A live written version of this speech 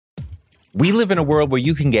We live in a world where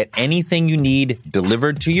you can get anything you need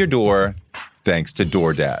delivered to your door thanks to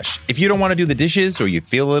DoorDash. If you don't want to do the dishes or you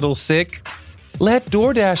feel a little sick, let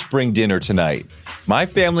DoorDash bring dinner tonight. My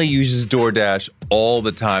family uses DoorDash all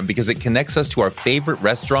the time because it connects us to our favorite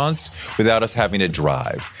restaurants without us having to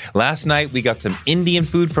drive. Last night, we got some Indian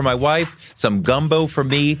food for my wife, some gumbo for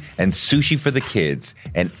me, and sushi for the kids.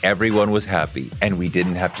 And everyone was happy, and we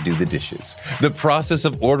didn't have to do the dishes. The process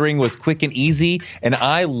of ordering was quick and easy, and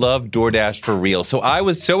I love DoorDash for real. So I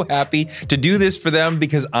was so happy to do this for them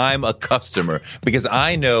because I'm a customer, because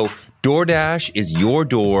I know DoorDash is your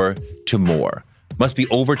door to more. Must be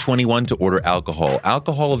over 21 to order alcohol.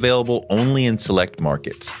 Alcohol available only in select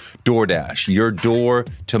markets. DoorDash, your door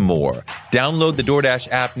to more. Download the DoorDash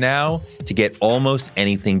app now to get almost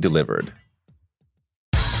anything delivered.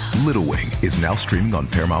 Little Wing is now streaming on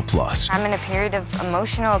Paramount Plus. I'm in a period of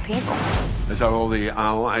emotional upheaval. Is that all the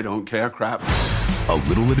I don't care crap? A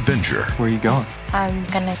little adventure. Where are you going? I'm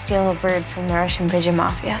gonna steal a bird from the Russian pigeon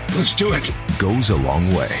mafia. Let's do it. Goes a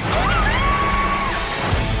long way.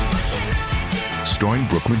 Starring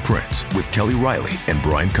Brooklyn Prince with Kelly Riley and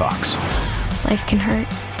Brian Cox. Life can hurt,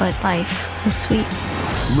 but life is sweet.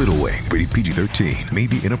 Little Wing, rated PG-13, may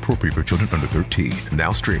be inappropriate for children under 13.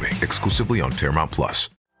 Now streaming exclusively on Paramount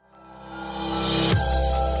Plus.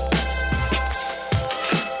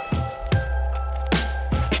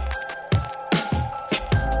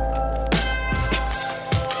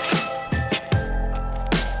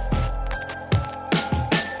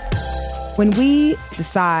 When we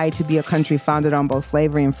decide to be a country founded on both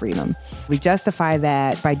slavery and freedom, we justify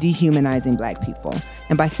that by dehumanizing Black people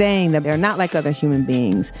and by saying that they're not like other human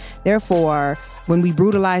beings. Therefore, when we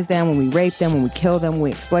brutalize them, when we rape them, when we kill them, when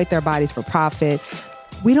we exploit their bodies for profit,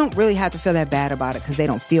 we don't really have to feel that bad about it because they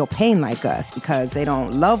don't feel pain like us, because they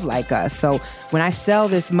don't love like us. So when I sell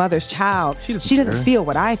this mother's child, she doesn't feel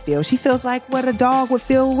what I feel. She feels like what a dog would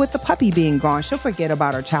feel with the puppy being gone. She'll forget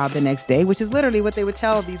about her child the next day, which is literally what they would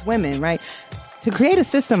tell these women, right? To create a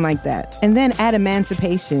system like that and then add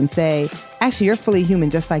emancipation, say, actually, you're fully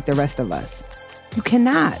human just like the rest of us. You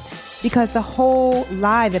cannot, because the whole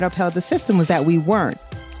lie that upheld the system was that we weren't.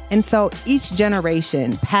 And so each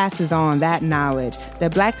generation passes on that knowledge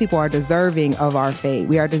that Black people are deserving of our fate.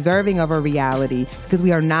 We are deserving of our reality because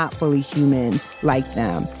we are not fully human like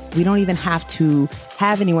them. We don't even have to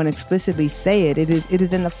have anyone explicitly say it. It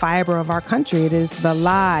is in the fiber of our country. It is the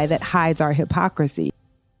lie that hides our hypocrisy.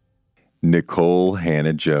 Nikole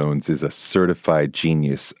Hannah-Jones is a certified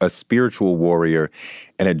genius, a spiritual warrior,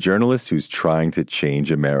 and a journalist who's trying to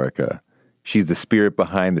change America. She's the spirit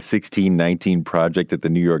behind the 1619 Project at the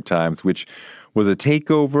New York Times, which was a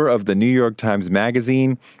takeover of the New York Times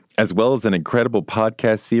Magazine, as well as an incredible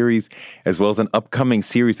podcast series, as well as an upcoming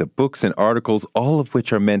series of books and articles, all of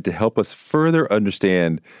which are meant to help us further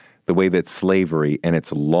understand the way that slavery and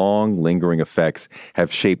its long, lingering effects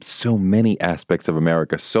have shaped so many aspects of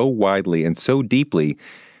America so widely and so deeply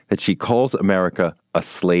that she calls America a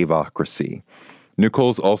slaveocracy.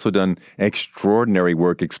 Nikole's also done extraordinary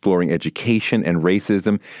work exploring education and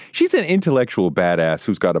racism. She's an intellectual badass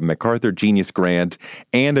who's got a MacArthur Genius Grant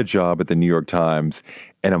and a job at the New York Times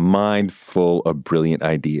and a mind full of brilliant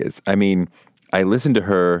ideas. I mean, I listen to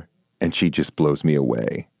her and she just blows me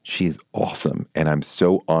away. She's awesome, and I'm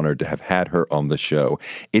so honored to have had her on the show.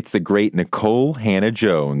 It's the great Nikole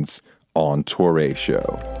Hannah-Jones on Touré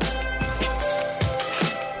Show.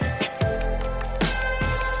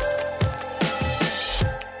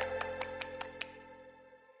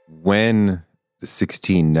 When the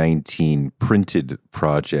 1619 printed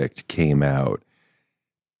project came out,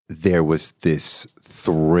 there was this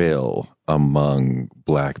thrill among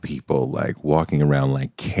Black people, like walking around,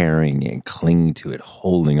 like carrying it, clinging to it,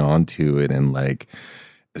 holding on to it, and like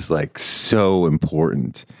it's like so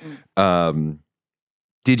important.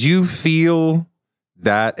 Did you feel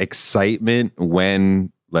that excitement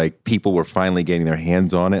when like people were finally getting their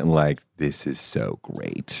hands on it and like, this is so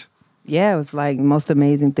great? Yeah, it was like the most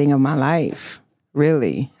amazing thing of my life,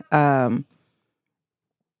 really. I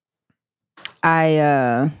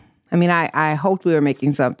hoped we were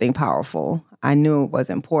making something powerful. I knew it was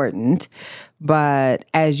important, but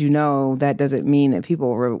as you know, that doesn't mean that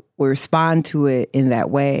people will respond to it in that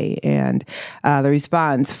way. And the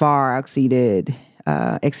response far exceeded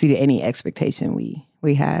any expectation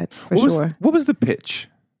we had, for sure. What was the pitch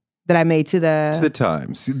that I made to the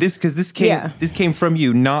Times? This came from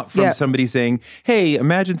you, not from somebody saying, "Hey,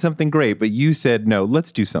 imagine something great," but you said, "No,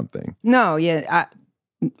 let's do something." No, yeah,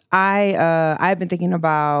 I've been thinking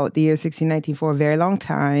about the year 1619 for a very long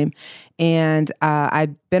time, and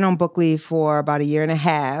I'd been on book leave for about a year and a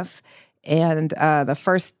half, And the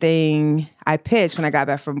first thing I pitched when I got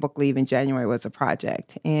back from book leave in January was a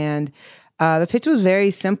project. And the pitch was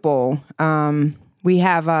very simple. We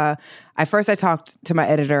have I talked to my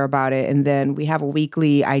editor about it, and then we have a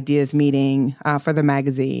weekly ideas meeting for the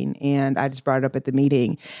magazine. And I just brought it up at the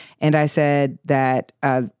meeting. And I said that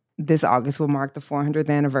this August will mark the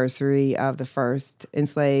 400th anniversary of the first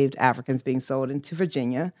enslaved Africans being sold into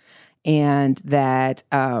Virginia, and that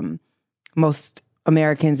most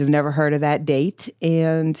Americans have never heard of that date,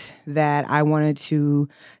 and that I wanted to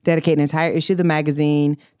dedicate an entire issue of the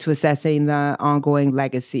magazine to assessing the ongoing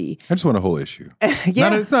legacy. I just want a whole issue.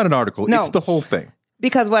 Yeah. It's not an article. No. It's the whole thing.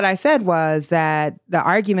 Because what I said was that the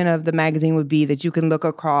argument of the magazine would be that you can look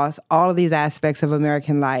across all of these aspects of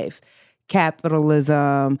American life: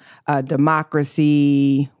 capitalism,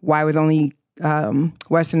 democracy, why we're the only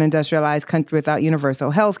Western industrialized country without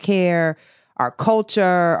universal health care, our culture,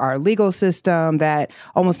 our legal system, that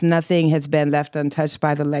almost nothing has been left untouched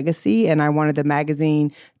by the legacy. And I wanted the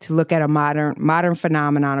magazine to look at a modern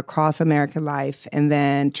phenomenon across American life and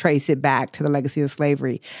then trace it back to the legacy of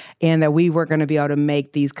slavery. And that we were going to be able to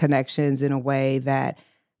make these connections in a way that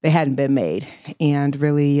they hadn't been made, and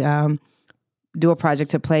really do a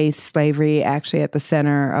project to place slavery actually at the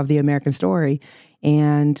center of the American story.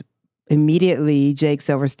 And immediately, Jake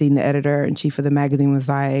Silverstein, the editor-in-chief of the magazine, was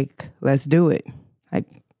like, let's do it. Like,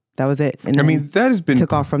 that was it. And that has been...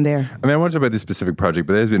 took off from there. I want to talk about this specific project,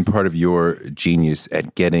 but that has been part of your genius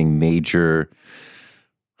at getting major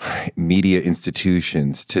media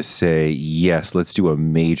institutions to say, yes, let's do a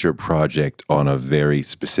major project on a very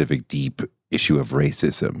specific, deep issue of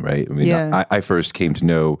racism, right? I first came to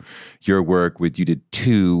know your work you did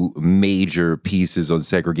 2 major pieces on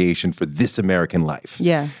segregation for This American Life.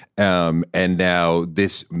 Yeah. And now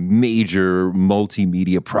this major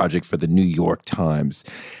multimedia project for the New York Times.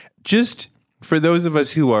 Just for those of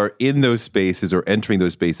us who are in those spaces or entering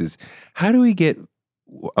those spaces, how do we get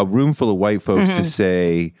a room full of white folks to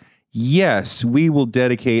say, yes, we will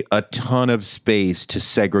dedicate a ton of space to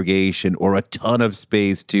segregation or a ton of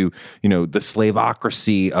space to, the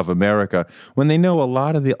slaveocracy of America, when they know a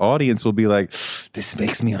lot of the audience will be like, this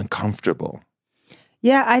makes me uncomfortable?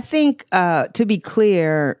 Yeah, I think, to be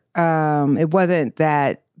clear, it wasn't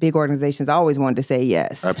that big organizations always wanted to say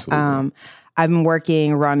yes. Absolutely. I've been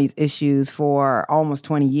working around these issues for almost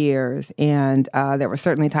 20 years, and there were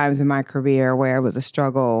certainly times in my career where it was a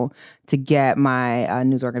struggle to get my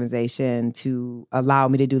news organization to allow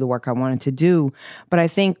me to do the work I wanted to do. But I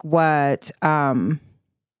think what I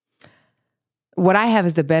have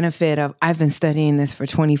is the benefit of, I've been studying this for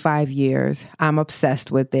 25 years. I'm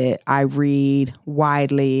obsessed with it. I read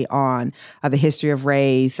widely on the history of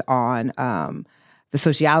race, on the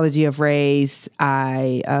sociology of race.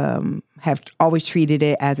 I have always treated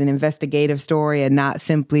it as an investigative story and not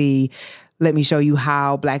simply, let me show you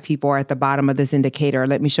how Black people are at the bottom of this indicator.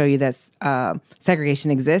 Let me show you that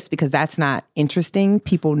segregation exists, because that's not interesting.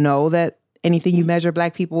 People know that anything you measure,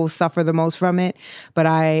 Black people suffer the most from it. But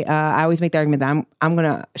I always make the argument that I'm going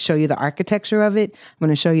to show you the architecture of it. I'm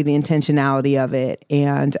going to show you the intentionality of it.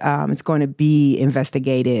 And it's going to be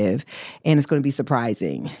investigative, and it's going to be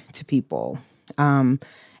surprising to people. And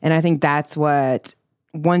I think that's what,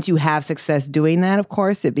 once you have success doing that, of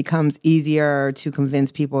course, it becomes easier to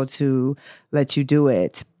convince people to let you do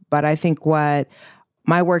it. But I think what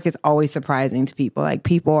my work is always surprising to people. Like,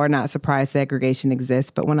 people are not surprised segregation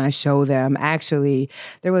exists, but when I show them, actually,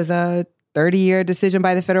 there was a 30-year decision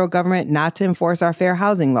by the federal government not to enforce our fair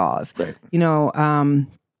housing laws. Right.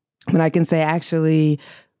 When I can say, actually,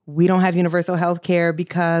 we don't have universal health care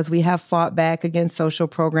because we have fought back against social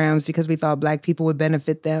programs because we thought Black people would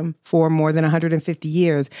benefit them for more than 150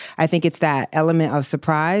 years. I think it's that element of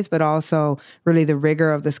surprise, but also really the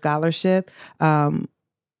rigor of the scholarship.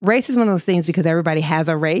 Race is one of those things, because everybody has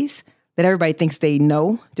a race that everybody thinks they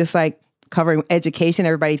know, just like covering education.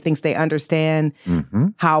 Everybody thinks they understand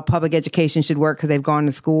how public education should work because they've gone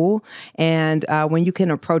to school. And when you can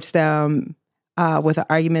approach them with an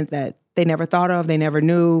argument that they never thought of, they never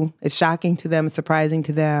knew, it's shocking to them, it's surprising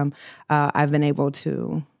to them, I've been able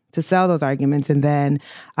to sell those arguments. And then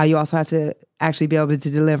you also have to actually be able to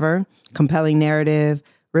deliver compelling narrative,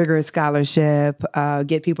 rigorous scholarship,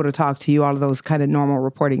 get people to talk to you, all of those kind of normal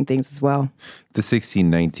reporting things as well. The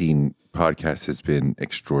 1619 podcast has been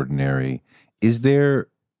extraordinary. Is there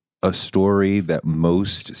a story that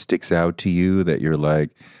most sticks out to you that you're like,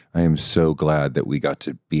 I am so glad that we got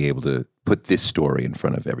to be able to put this story in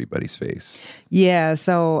front of everybody's face? Yeah,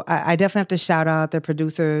 so I definitely have to shout out the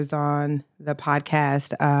producers on the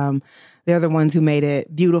podcast. they're the ones who made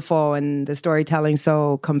it beautiful and the storytelling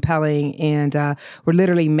so compelling. And we're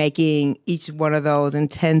literally making each one of those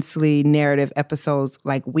intensely narrative episodes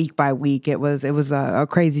like week by week. It was a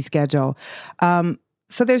crazy schedule.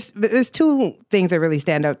 So there's two things that really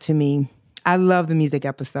stand out to me. I love the music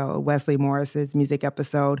episode, Wesley Morris's music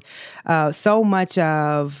episode. So much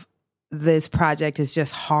of this project is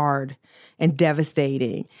just hard and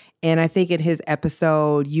devastating. And I think in his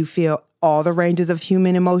episode, you feel all the ranges of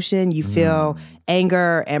human emotion. You feel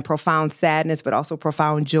anger and profound sadness, but also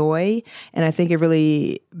profound joy. And I think it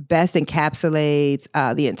really best encapsulates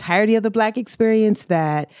the entirety of the Black experience,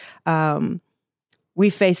 that we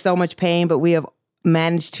face so much pain, but we have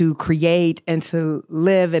managed to create and to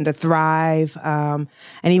live and to thrive. And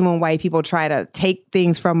even when white people try to take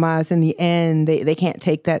things from us, in the end, they can't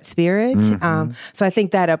take that spirit. So I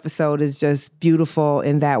think that episode is just beautiful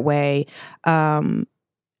in that way.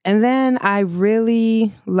 And then I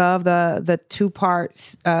really love the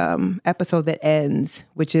two-part episode that ends,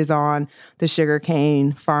 which is on the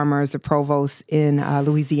sugarcane farmers, the provosts in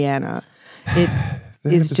Louisiana.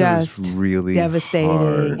 It's just really devastating.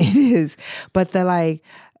 hard. It is. But the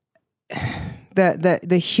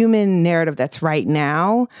human narrative that's right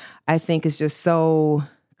now, I think, is just so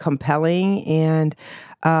compelling, and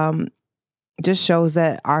just shows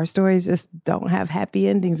that our stories just don't have happy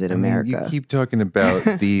endings in America. You keep talking about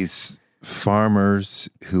these farmers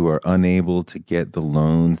who are unable to get the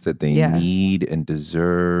loans that they need and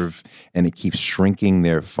deserve, and it keeps shrinking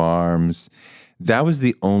their farms. That was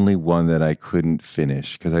the only one that I couldn't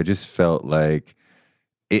finish, because I just felt like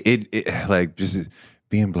it like, just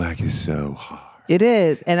being Black is so hard. It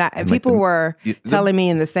is. And people were telling me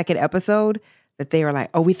in the second episode that they were like,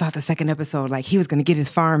 oh, we thought the second episode, like, he was going to get his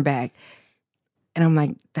farm back. And I'm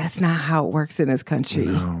like, that's not how it works in this country.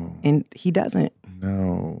 No. And he doesn't.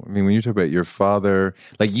 No. I mean, when you talk about your father,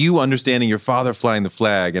 like, you understanding your father flying the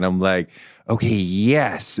flag, and I'm like, okay,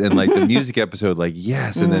 yes. And like the music episode, like,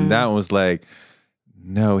 yes. And then that one was like,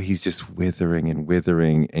 no, he's just withering and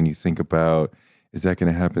withering. And you think about, is that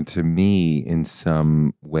going to happen to me in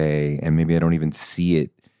some way? And maybe I don't even see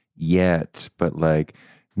it yet. But like,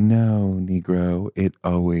 no, Negro, it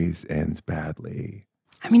always ends badly.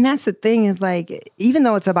 I mean, that's the thing, is like, even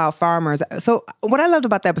though it's about farmers. So what I loved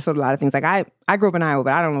about the episode, a lot of things, like I grew up in Iowa,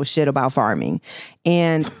 but I don't know shit about farming.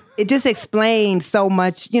 And it just explained so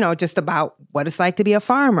much, just about what it's like to be a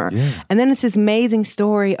farmer. Yeah. And then it's this amazing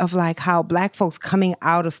story of like how Black folks coming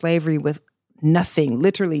out of slavery with nothing,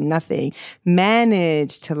 literally nothing,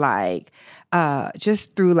 managed to like,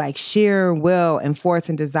 just through like sheer will and force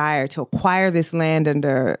and desire to acquire this land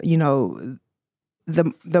under,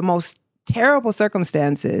 the most terrible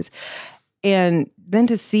circumstances. And then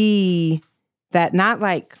to see that, not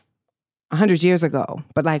like 100 years ago,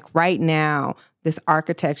 but like right now, this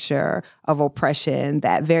architecture of oppression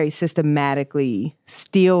that very systematically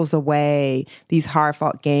steals away these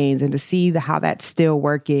hard-fought gains, and to see how that's still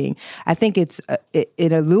working. I think it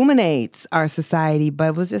illuminates our society, but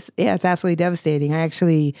it was just, it's absolutely devastating. I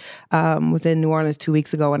actually was in New Orleans 2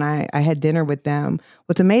 weeks ago, and I had dinner with them.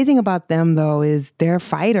 What's amazing about them, though, is they're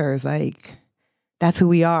fighters. Like, that's who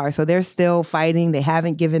we are. So they're still fighting. They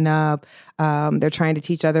haven't given up. They're trying to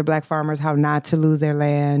teach other Black farmers how not to lose their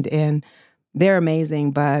land. And they're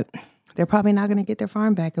amazing, but they're probably not going to get their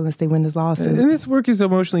farm back unless they win this lawsuit. And this work is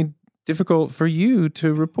emotionally difficult for you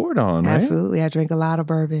to report on, right? Absolutely. I drink a lot of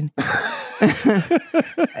bourbon.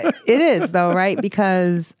 It is, though, right?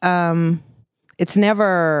 Because there's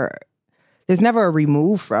never a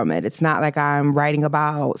remove from it. It's not like I'm writing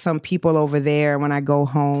about some people over there. When I go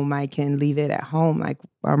home, I can leave it at home. Like,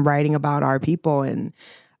 I'm writing about our people, and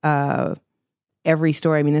every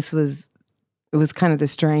story. I mean, it was kind of the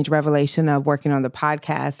strange revelation of working on the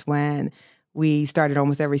podcast when we started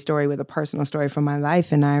almost every story with a personal story from my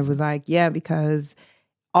life. And I was like, yeah, because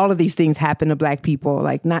all of these things happen to Black people,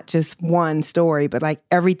 like not just one story, but like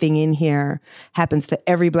everything in here happens to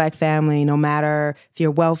every Black family, no matter if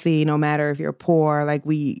you're wealthy, no matter if you're poor, like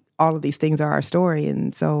all of these things are our story.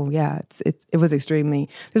 And so, yeah, it was extremely,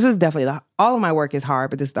 this was definitely, all of my work is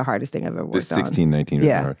hard, but this is the hardest thing I've ever worked on. This 1619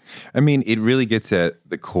 was hard. I mean, it really gets at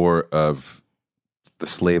the core of the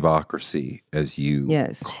slaveocracy, as you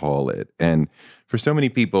call it. And for so many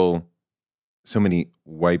people, so many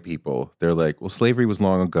white people, they're like, well, slavery was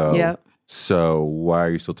long ago. Yep. So why are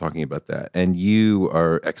you still talking about that? And you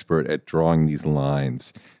are expert at drawing these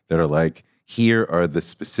lines that are like, here are the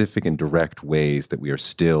specific and direct ways that we are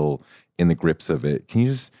still in the grips of it. Can you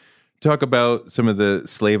just talk about some of the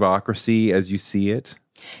slaveocracy as you see it?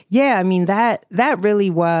 Yeah, I mean, that really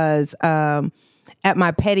was at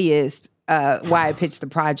my pettiest. Why I pitched the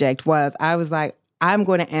project was, I was like, I'm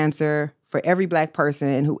going to answer for every Black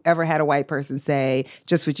person who ever had a white person say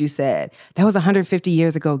just what you said. That was 150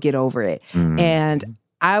 years ago. Get over it. And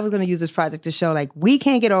I was going to use this project to show, like, we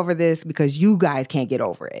can't get over this because you guys can't get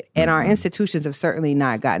over it. And our institutions have certainly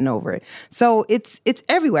not gotten over it. So it's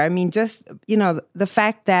everywhere. I mean, just, the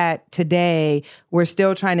fact that today we're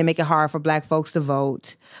still trying to make it hard for Black folks to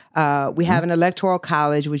vote. We have an electoral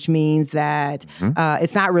college, which means that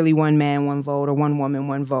it's not really one man, one vote, or one woman,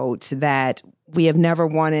 one vote, that we have never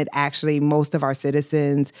wanted, actually, most of our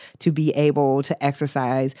citizens to be able to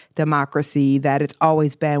exercise democracy, that it's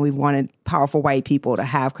always been we wanted powerful white people to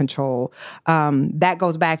have control. That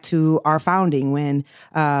goes back to our founding, when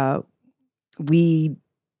we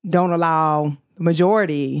don't allow the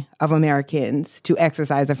majority of Americans to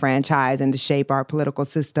exercise a franchise and to shape our political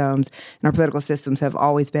systems. And our political systems have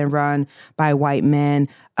always been run by white men.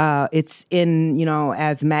 It's in,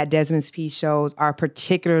 as Matt Desmond's piece shows, our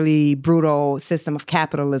particularly brutal system of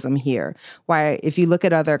capitalism here. Why, if you look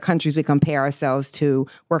at other countries we compare ourselves to,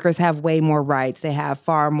 workers have way more rights. They have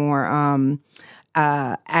far more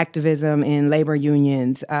activism in labor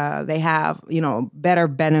unions. They have, better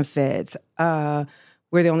benefits.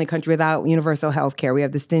 We're the only country without universal health care. We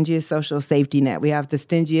have the stingiest social safety net. We have the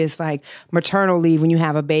stingiest, maternal leave when you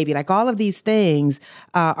have a baby. All of these things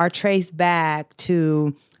are traced back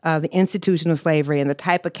to the institution of slavery and the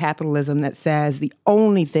type of capitalism that says the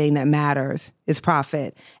only thing that matters is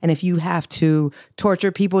profit. And if you have to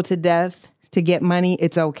torture people to death to get money,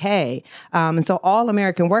 it's okay. And so all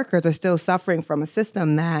American workers are still suffering from a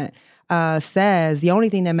system that says the only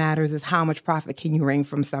thing that matters is how much profit can you wring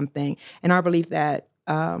from something. And our belief that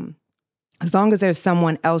as long as there's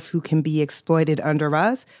someone else who can be exploited under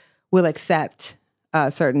us, we'll accept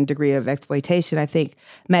a certain degree of exploitation. I think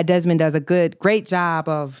Matt Desmond does a great job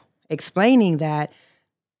of explaining that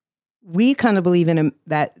we kind of believe in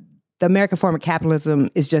that the American form of capitalism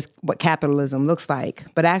is just what capitalism looks like,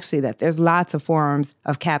 but actually that there's lots of forms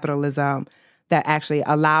of capitalism that actually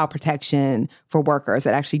allow protection for workers,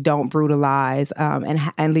 that actually don't brutalize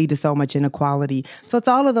and lead to so much inequality. So it's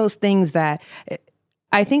all of those things that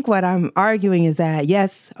I think what I'm arguing is that,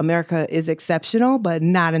 yes, America is exceptional, but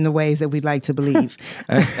not in the ways that we'd like to believe.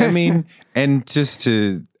 I mean, and just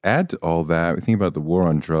to add to all that, we think about the war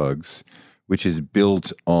on drugs, which is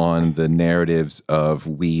built on the narratives of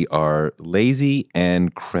we are lazy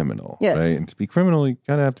and criminal, right? And to be criminal, you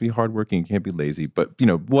kind of have to be hardworking. You can't be lazy, but,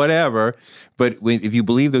 whatever. But if you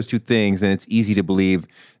believe those two things, then it's easy to believe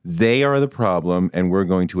they are the problem and we're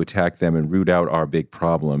going to attack them and root out our big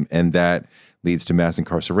problem. And that leads to mass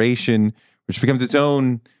incarceration, which becomes its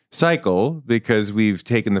own cycle because we've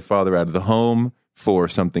taken the father out of the home for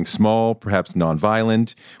something small, perhaps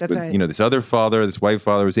nonviolent. That's right. This other father, this white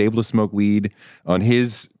father, was able to smoke weed on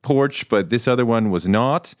his porch, but this other one was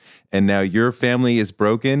not. And now your family is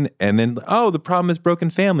broken. And then, the problem is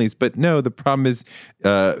broken families. But no, the problem is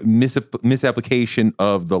misapplication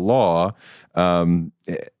of the law. That's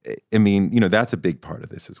a big part of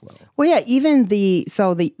this as well. Well, yeah, even the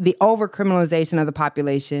over-criminalization of the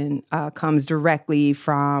population comes directly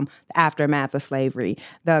from the aftermath of slavery.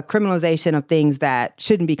 The criminalization of things that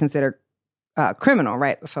shouldn't be considered criminal,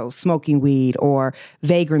 right? So smoking weed or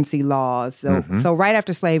vagrancy laws. So right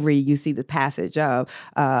after slavery, you see the passage of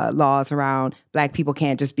laws around Black people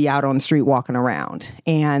can't just be out on the street walking around.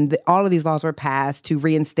 And all of these laws were passed to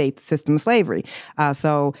reinstate the system of slavery.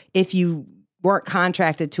 So if you weren't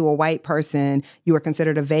contracted to a white person, you were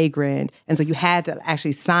considered a vagrant. And so you had to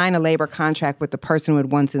actually sign a labor contract with the person who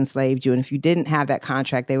had once enslaved you. And if you didn't have that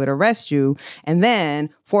contract, they would arrest you and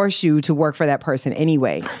then force you to work for that person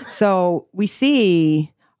anyway. So we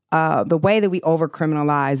see the way that we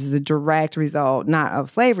overcriminalize is a direct result, not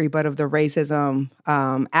of slavery, but of the racism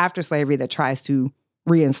after slavery that tries to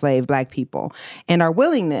re-enslave Black people. And our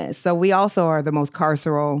willingness. So we also are the most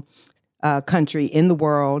carceral country in the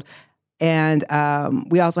world. And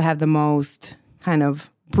we also have the most kind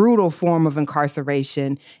of brutal form of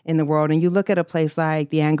incarceration in the world. And you look at a place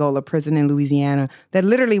like the Angola prison in Louisiana that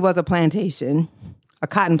literally was a plantation, a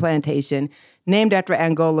cotton plantation, named after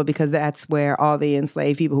Angola because that's where all the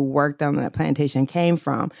enslaved people who worked on that plantation came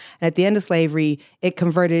from. And at the end of slavery, it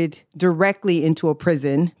converted directly into a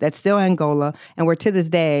prison that's still Angola, and where to this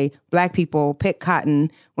day, Black people pick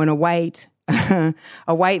cotton when a white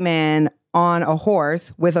man on a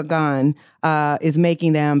horse with a gun is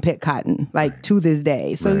making them pick cotton, to this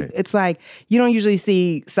day. So It's you don't usually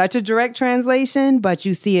see such a direct translation, but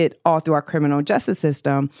you see it all through our criminal justice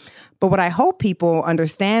system. But what I hope people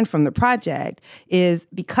understand from the project is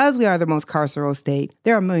because we are the most carceral state,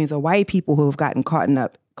 there are millions of white people who have gotten caught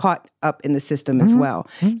up in the system as well.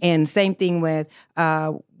 And same thing with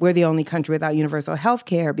we're the only country without universal health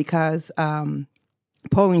care because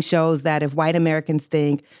polling shows that if white Americans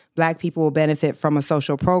think Black people will benefit from a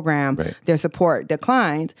social program, their support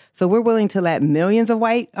declines. So we're willing to let millions of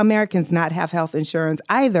white Americans not have health insurance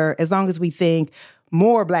either, as long as we think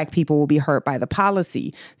more Black people will be hurt by the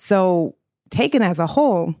policy. So taken as a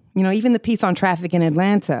whole, even the piece on traffic in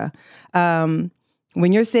Atlanta, when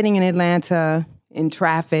you're sitting in Atlanta in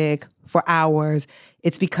traffic for hours,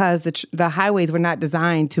 it's because the highways were not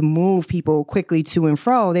designed to move people quickly to and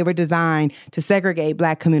fro. They were designed to segregate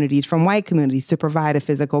Black communities from white communities, to provide a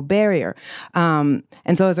physical barrier. And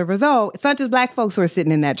so as a result, it's not just Black folks who are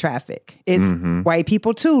sitting in that traffic. It's white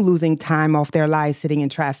people, too, losing time off their lives sitting in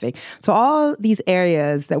traffic. So all these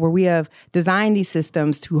areas where we have designed these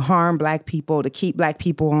systems to harm Black people, to keep Black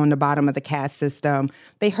people on the bottom of the caste system,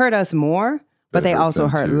 they hurt us more. But they also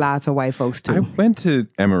hurt lots of white folks, too. I went to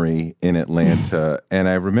Emory in Atlanta, and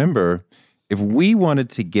I remember if we wanted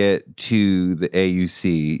to get to the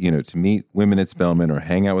AUC, to meet women at Spelman or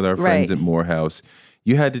hang out with our friends at Morehouse,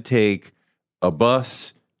 you had to take a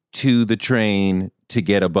bus to the train to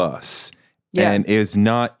get a bus. Yeah. And it's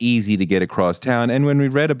not easy to get across town. And when we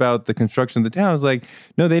read about the construction of the town, I was like,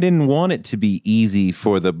 no, they didn't want it to be easy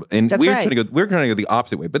for the... And we're trying to go the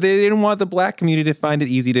opposite way. But they didn't want the Black community to find it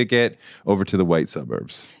easy to get over to the white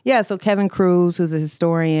suburbs. Yeah, so Kevin Cruz, who's a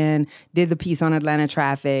historian, did the piece on Atlanta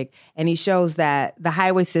traffic. And he shows that the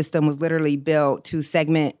highway system was literally built to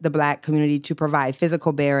segment the Black community, to provide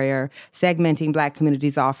physical barrier, segmenting Black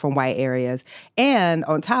communities off from white areas. And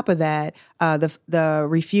on top of that, the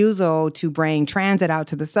refusal to bring transit out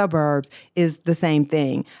to the suburbs is the same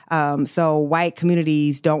thing. So white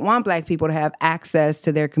communities don't want Black people to have access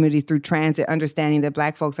to their communities through transit, understanding that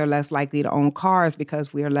Black folks are less likely to own cars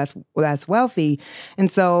because we are less wealthy. And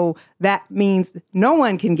so that means no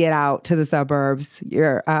one can get out to the suburbs.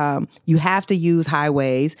 You have to use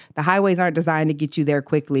highways. The highways aren't designed to get you there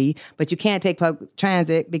quickly, but you can't take public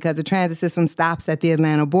transit because the transit system stops at the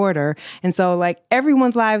Atlanta border. And so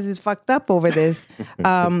everyone's lives is fucked up over this.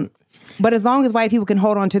 But as long as white people can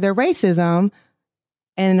hold on to their racism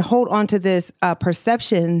and hold on to this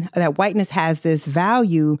perception that whiteness has this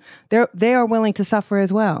value, they are willing to suffer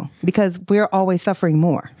as well, because we're always suffering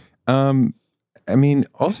more. Also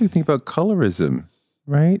think about colorism,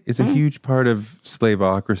 right? It's a huge part of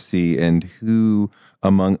slaveocracy, and who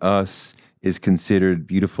among us is considered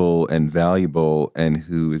beautiful and valuable and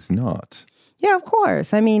who is not. Yeah, of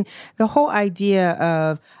course. The whole idea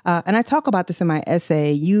of, and I talk about this in my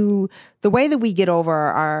essay, the way that we get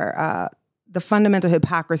over the fundamental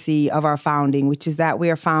hypocrisy of our founding, which is that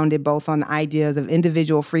we are founded both on the ideas of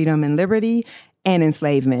individual freedom and liberty and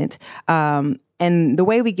enslavement. And the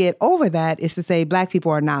way we get over that is to say Black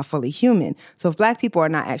people are not fully human. So if Black people are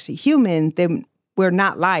not actually human, then we're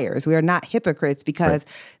not liars. We are not hypocrites, because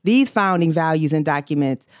these founding values and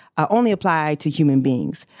documents only apply to human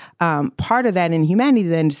beings. Part of that in humanity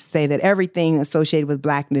then is to say that everything associated with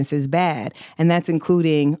Blackness is bad, and that's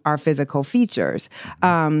including our physical features.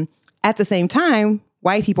 At the same time,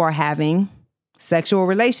 white people are having sexual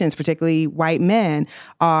relations, particularly white men,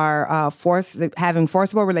 are having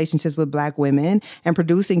forcible relationships with Black women and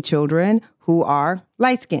producing children who are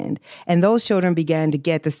light-skinned. And those children began to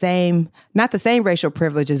get not the same racial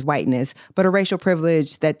privilege as whiteness, but a racial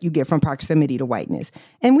privilege that you get from proximity to whiteness.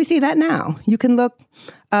 And we see that now. You can look,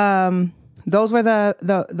 those were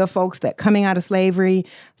the folks that coming out of slavery,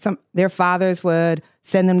 their fathers would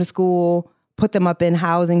send them to school, put them up in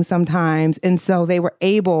housing sometimes. And so they were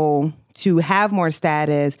able to have more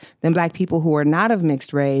status than Black people who are not of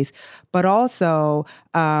mixed race, but also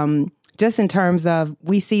just in terms of,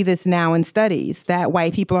 we see this now in studies, that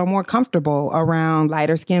white people are more comfortable around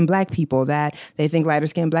lighter-skinned Black people, that they think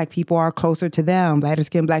lighter-skinned Black people are closer to them.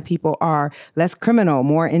 Lighter-skinned Black people are less criminal,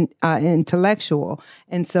 more intellectual.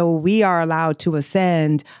 And so we are allowed to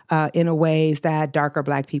ascend in a ways that darker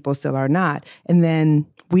Black people still are not. And then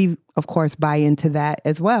we, of course, buy into that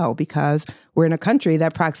as well, because we're in a country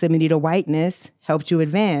that proximity to whiteness helped you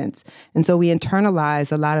advance. And so we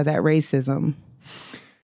internalize a lot of that racism.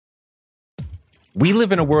 We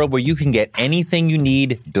live in a world where you can get anything you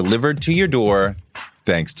need delivered to your door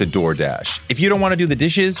thanks to DoorDash. If you don't want to do the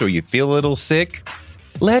dishes or you feel a little sick,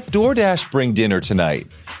 let DoorDash bring dinner tonight.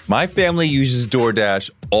 My family uses DoorDash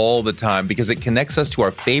all the time because it connects us to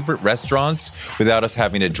our favorite restaurants without us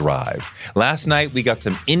having to drive. Last night, we got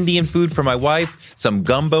some Indian food for my wife, some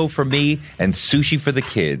gumbo for me, and sushi for the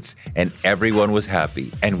kids. And everyone was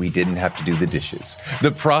happy, and we didn't have to do the dishes.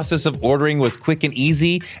 The process of ordering was quick and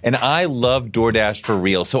easy, and I love DoorDash for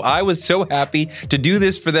real. So I was so happy to do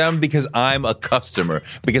this for them because I'm a customer,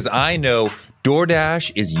 because I know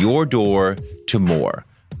DoorDash is your door to more.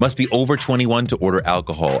 Must be over 21 to order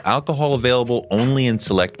alcohol. Alcohol available only in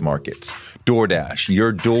select markets. DoorDash,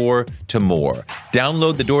 your door to more.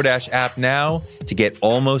 Download the DoorDash app now to get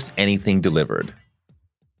almost anything delivered.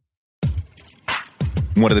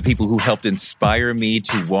 One of the people who helped inspire me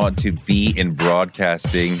to want to be in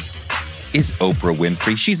broadcasting is Oprah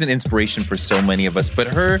Winfrey. She's an inspiration for so many of us, but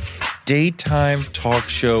her daytime talk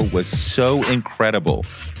show was so incredible.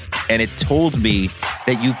 And it told me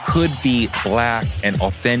that you could be Black and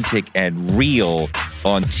authentic and real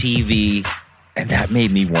on TV, and that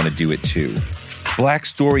made me want to do it too. Black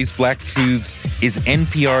Stories, Black Truths is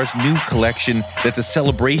NPR's new collection that's a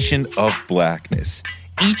celebration of Blackness.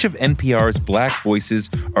 Each of NPR's Black voices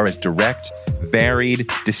are as direct, varied,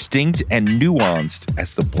 distinct, and nuanced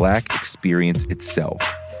as the Black experience itself.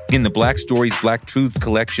 In the Black Stories, Black Truths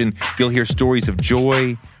collection, you'll hear stories of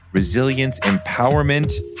joy, resilience,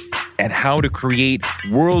 empowerment, and how to create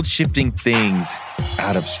world-shifting things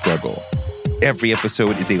out of struggle. Every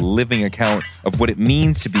episode is a living account of what it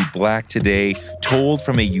means to be Black today, told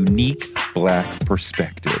from a unique Black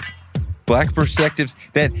perspective. Black perspectives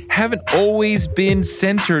that haven't always been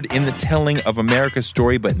centered in the telling of America's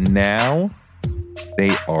story, but now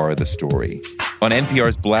they are the story. On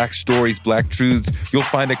NPR's Black Stories, Black Truths, you'll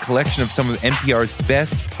find a collection of some of NPR's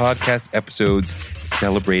best podcast episodes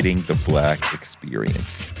celebrating the Black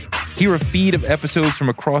experience. Hear a feed of episodes from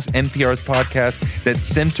across NPR's podcasts that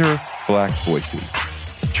center Black voices.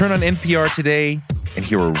 Turn on NPR today and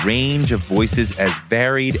hear a range of voices as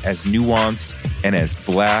varied, as nuanced, and as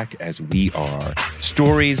Black as we are.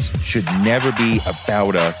 Stories should never be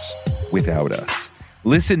about us without us.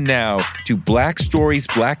 Listen now to Black Stories,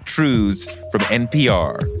 Black Truths from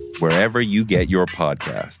NPR, wherever you get your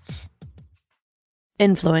podcasts.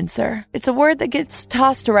 Influencer. It's a word that gets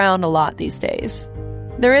tossed around a lot these days.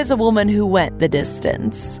 There is a woman who went the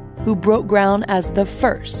distance, who broke ground as the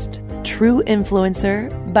first true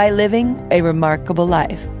influencer by living a remarkable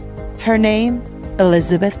life. Her name,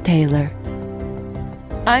 Elizabeth Taylor.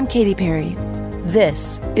 I'm Katy Perry.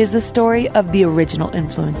 This is the story of the original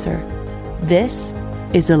influencer. This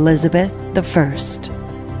is Elizabeth the First.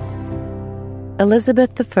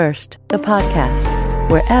 Elizabeth the First, the podcast,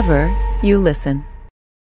 wherever you listen.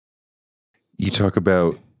 You talk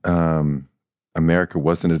about America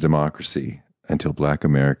wasn't a democracy until Black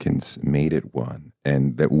Americans made it one,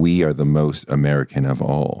 and that we are the most American of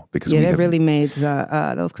all. Because that really made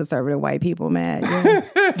those conservative white people mad.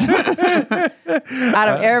 Yeah. Out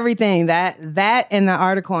of everything, that and the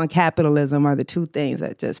article on capitalism are the two things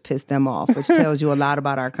that just pissed them off, which tells you a lot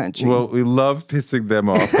about our country. Well, we love pissing them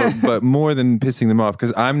off, but more than pissing them off,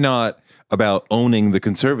 because I'm not about owning the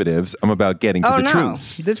conservatives. I'm about getting to the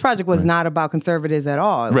truth. This project was not about conservatives at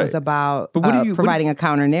all. It was about providing a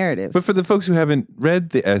counter narrative. But for the folks who haven't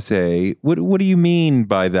read the essay, what do you mean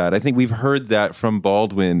by that? I think we've heard that from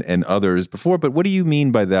Baldwin and others before, but what do you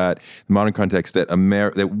mean by that in the modern context, that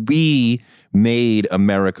that we made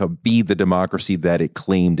America be the democracy that it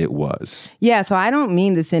claimed it was? Yeah, so I don't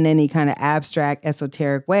mean this in any kind of abstract,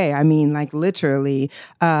 esoteric way. I mean, like, literally,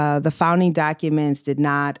 the founding documents did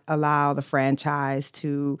not allow the franchise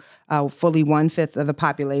to fully 1/5 of the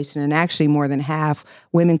population, and actually more than half.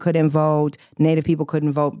 Women couldn't vote, Native people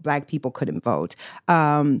couldn't vote, Black people couldn't vote.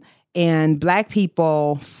 And Black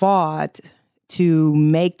people fought to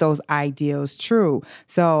make those ideals true.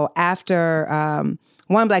 So after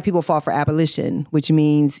Black people fought for abolition, which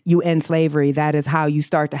means you end slavery. That is how you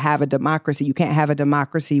start to have a democracy. You can't have a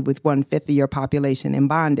democracy with 1/5 of your population in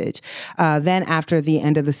bondage. Then after the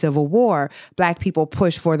end of the Civil War, Black people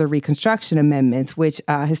pushed for the Reconstruction Amendments, which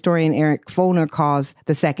historian Eric Foner calls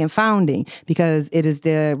the second founding, because it is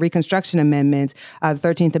the Reconstruction Amendments, the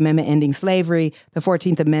 13th Amendment ending slavery, the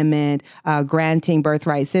 14th Amendment granting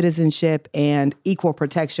birthright citizenship and equal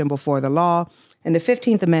protection before the law, and the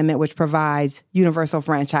 15th Amendment, which provides universal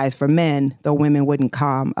franchise for men, though women wouldn't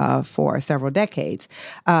come for several decades.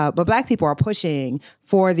 But Black people are pushing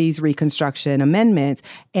for these Reconstruction amendments.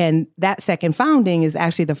 And that second founding is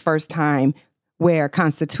actually the first time where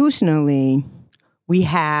constitutionally we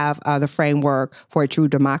have the framework for a true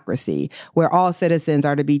democracy, where all citizens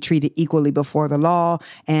are to be treated equally before the law,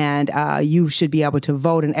 and you should be able to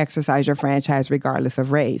vote and exercise your franchise regardless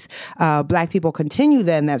of race. Black people continue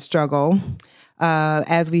then that struggle.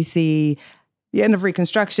 As we see, the end of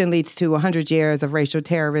Reconstruction leads to 100 years of racial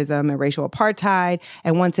terrorism and racial apartheid.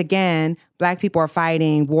 And once again, Black people are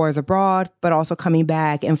fighting wars abroad, but also coming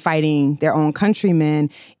back and fighting their own countrymen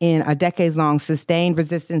in a decades-long sustained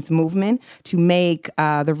resistance movement to make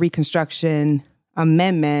the Reconstruction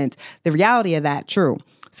Amendment, the reality of that, true.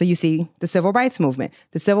 So you see the Civil Rights Movement.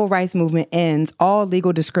 The Civil Rights Movement ends all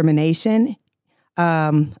legal discrimination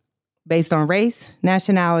based on race,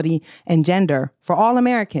 nationality, and gender for all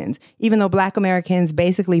Americans, even though Black Americans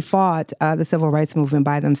basically fought the civil rights movement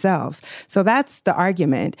by themselves. So that's the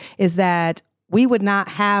argument, is that we would not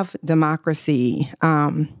have democracy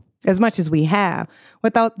as much as we have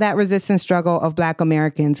without that resistance struggle of Black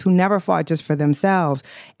Americans who never fought just for themselves.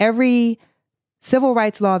 Every civil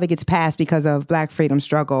rights law that gets passed because of Black freedom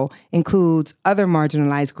struggle includes other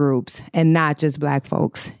marginalized groups and not just Black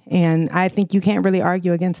folks. And I think you can't really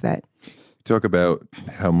argue against that. Talk about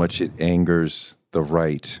how much it angers the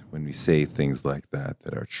right when we say things like that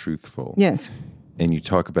are truthful. Yes. And you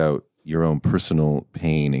talk about your own personal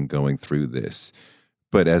pain in going through this.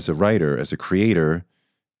 But as a writer, as a creator,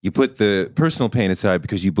 you put the personal pain aside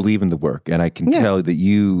because you believe in the work. And I can tell that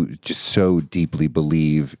you just so deeply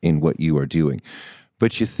believe in what you are doing.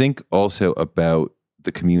 But you think also about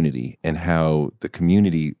the community and how the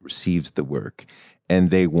community receives the work. And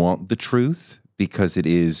they want the truth because it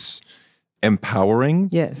is empowering.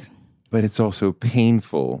 Yes. But it's also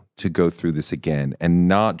painful to go through this again. And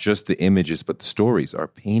not just the images, but the stories are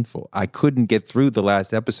painful. I couldn't get through the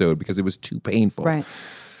last episode because it was too painful. Right.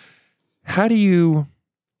 How do you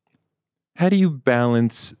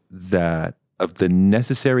balance that of the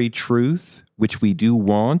necessary truth, which we do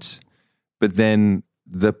want, but then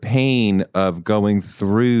the pain of going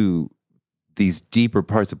through these deeper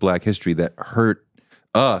parts of Black history that hurt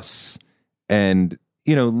us and,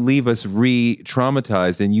 leave us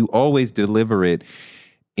re-traumatized, and you always deliver it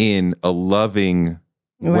in a loving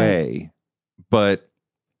way. But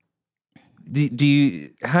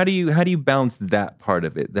how do you balance that part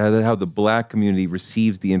of it? How the Black community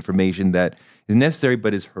receives the information that is necessary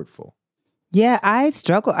but is hurtful? Yeah, I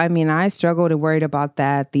struggle. I struggled and worried about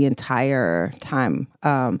that the entire time.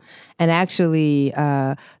 And actually,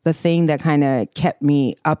 the thing that kind of kept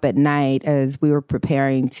me up at night as we were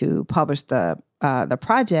preparing to publish the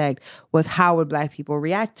project was how would Black people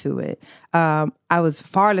react to it. I was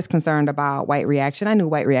far less concerned about white reaction. I knew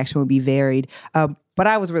white reaction would be varied, but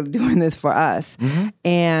I was really doing this for us. Mm-hmm.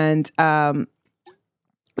 And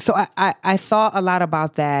so I thought a lot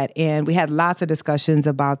about that, and we had lots of discussions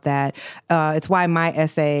about that. It's why my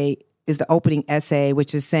essay is the opening essay,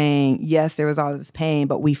 which is saying, yes, there was all this pain,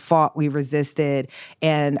 but we fought, we resisted,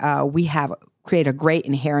 and we have create a great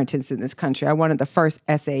inheritance in this country. I wanted the first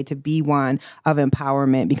essay to be one of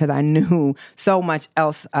empowerment because I knew so much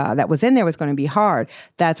else that was in there was going to be hard.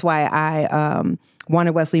 That's why I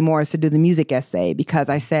wanted Wesley Morris to do the music essay, because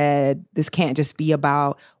I said, this can't just be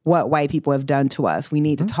about what white people have done to us. We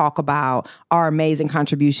need to talk about our amazing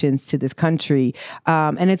contributions to this country.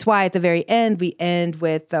 And it's why at the very end, we end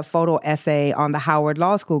with a photo essay on the Howard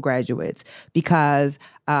Law School graduates, because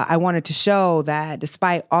I wanted to show that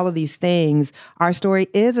despite all of these things, our story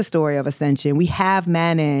is a story of ascension. We have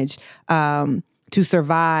managed to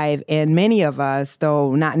survive, and many of us,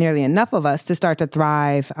 though not nearly enough of us, to start to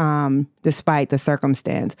thrive despite the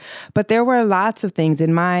circumstance. But there were lots of things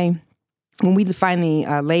when we finally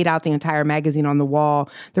laid out the entire magazine on the wall,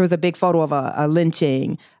 there was a big photo of a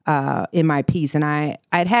lynching in my piece. And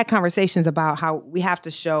I'd had conversations about how we have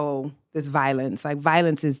to show this violence. Like,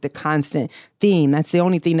 violence is the constant theme. That's the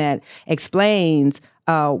only thing that explains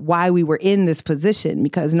why we were in this position,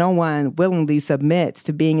 because no one willingly submits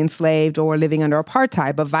to being enslaved or living under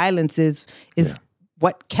apartheid, but violence is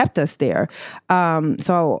what kept us there.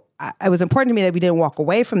 So it was important to me that we didn't walk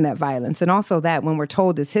away from that violence, and also that when we're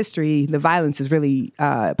told this history, the violence is really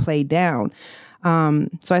played down.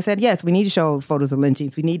 So I said, yes, we need to show photos of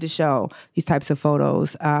lynchings. We need to show these types of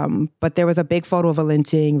photos. But there was a big photo of a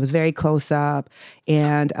lynching. It was very close up,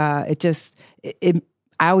 and I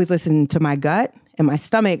always listen to my gut. In my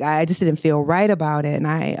stomach, I just didn't feel right about it. And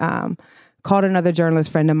I called another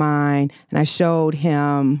journalist friend of mine, and I showed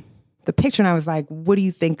him the picture, and I was like, what do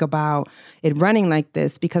you think about it running like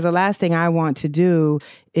this? Because the last thing I want to do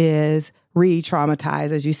is re-traumatize,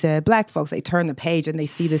 as you said, Black folks. They turn the page and they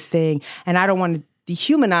see this thing, and I don't want to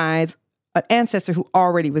dehumanize an ancestor who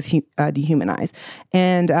already was dehumanized.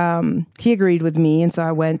 And he agreed with me. And so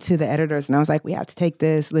I went to the editors and I was like, we have to take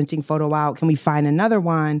this lynching photo out. Can we find another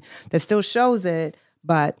one that still shows it,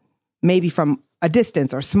 but maybe from a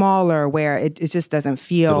distance or smaller, where it just doesn't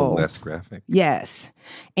feel... A little less graphic. Yes.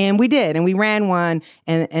 And we did. And we ran one,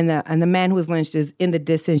 and the man who was lynched is in the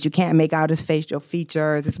distance. You can't make out his facial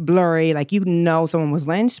features. It's blurry. Like, you know someone was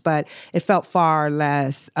lynched, but it felt far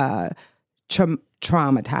less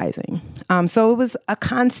traumatizing. So it was a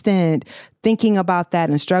constant thinking about that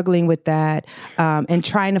and struggling with that, and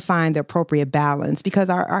trying to find the appropriate balance, because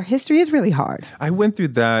our history is really hard. I went through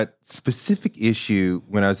that specific issue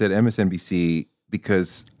when I was at MSNBC,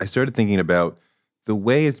 because I started thinking about the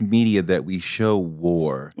way as media that we show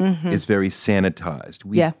war is very sanitized.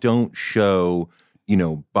 We don't show,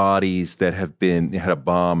 bodies that had a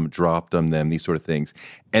bomb dropped on them, these sort of things.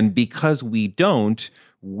 And because we don't,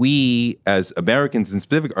 we as Americans in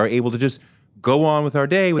specific are able to just go on with our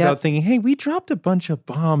day without thinking, hey, we dropped a bunch of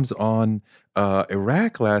bombs on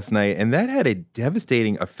Iraq last night, and that had a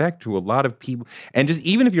devastating effect to a lot of people. And just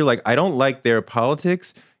even if you're like, I don't like their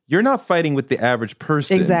politics, you're not fighting with the average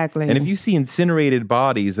person. Exactly. And if you see incinerated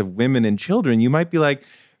bodies of women and children, you might be like,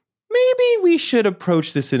 maybe we should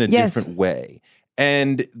approach this in a different way.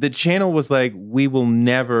 And the channel was like, we will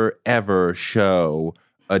never, ever show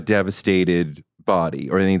a devastated body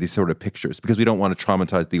or any of these sort of pictures because we don't want to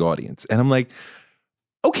traumatize the audience. And I'm like,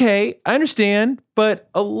 okay, I understand, but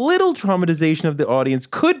a little traumatization of the audience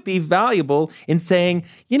could be valuable in saying,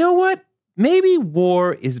 you know what? Maybe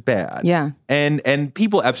war is bad. Yeah. And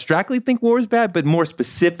people abstractly think war is bad, but more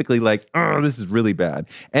specifically like, oh, this is really bad.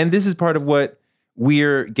 And this is part of what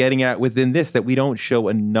we're getting at within this, that we don't show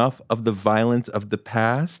enough of the violence of the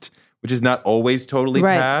past, which is not always totally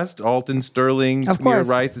past. Alton Sterling, Tamir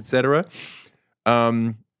Rice, etc.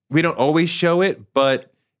 We don't always show it,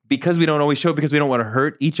 but because we don't always show it because we don't want to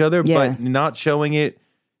hurt each other, but not showing it,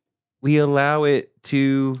 we allow it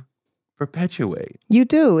to perpetuate. You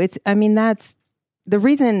do. That's the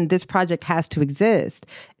reason this project has to exist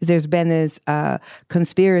is there's been this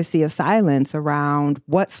conspiracy of silence around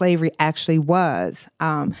what slavery actually was.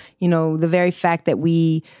 The very fact that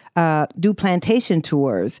we do plantation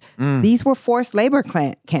tours, these were forced labor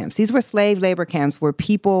camps. These were slave labor camps where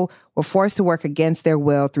people were forced to work against their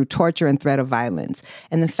will through torture and threat of violence.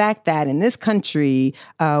 And the fact that in this country,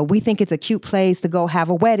 we think it's a cute place to go have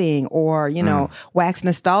a wedding or, wax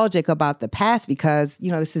nostalgic about the past because,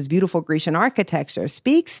 this is beautiful Grecian architecture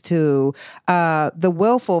speaks to the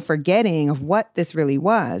willful forgetting of what this really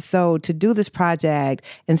was. So to do this project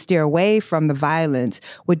and steer away from the violence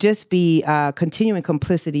would just be continuing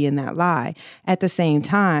complicity in that lie. At the same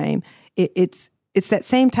time, it's that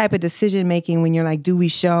same type of decision making when you're like, do we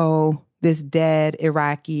show this dead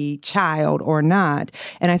Iraqi child or not?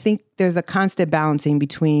 And I think there's a constant balancing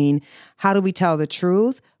between how do we tell the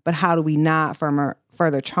truth, but how do we not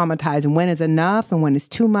further traumatize, and when is enough and when is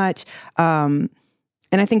too much. And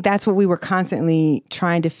I think that's what we were constantly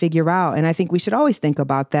trying to figure out. And I think we should always think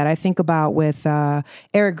about that. I think about with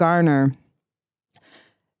Eric Garner.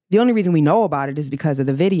 The only reason we know about it is because of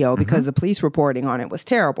the video, because the police reporting on it was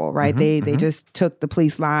terrible, right? They just took the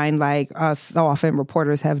police line like so often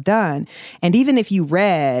reporters have done. And even if you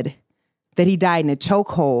read that he died in a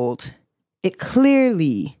chokehold, it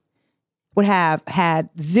clearly would have had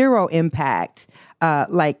zero impact,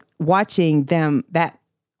 like watching that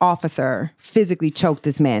officer physically choke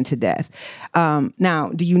this man to death. Now,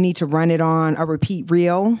 do you need to run it on a repeat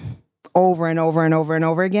reel over and over and over and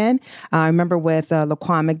over again? I remember with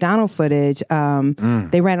Laquan McDonald footage,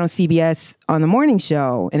 they ran on CBS on the morning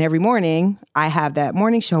show. And every morning I have that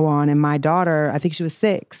morning show on, and my daughter, I think she was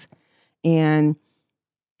 6, and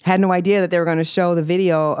had no idea that they were going to show the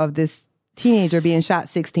video of this teenager being shot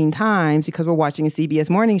 16 times because we're watching a CBS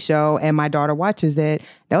morning show and my daughter watches it.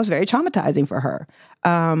 That was very traumatizing for her.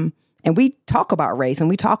 And we talk about race and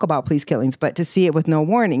we talk about police killings, but to see it with no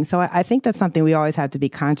warning. So I think that's something we always have to be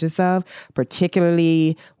conscious of,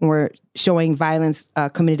 particularly when we're showing violence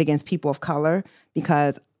committed against people of color,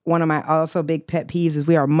 because one of my also big pet peeves is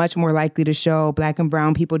we are much more likely to show Black and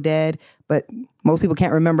brown people dead, but most people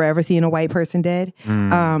can't remember ever seeing a white person dead.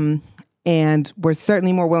 And we're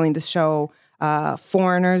certainly more willing to show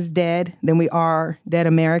foreigners dead than we are dead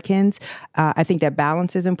Americans. I think that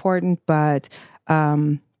balance is important, but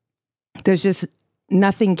there's just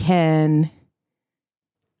nothing can...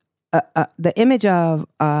 the image of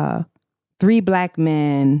 3 Black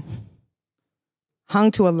men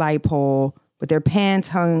hung to a light pole with their pants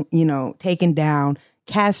hung, taken down,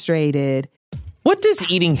 castrated. What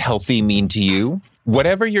does eating healthy mean to you?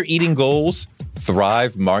 Whatever your eating goals,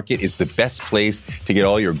 Thrive Market is the best place to get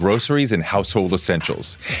all your groceries and household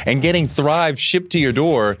essentials. And getting Thrive shipped to your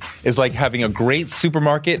door is like having a great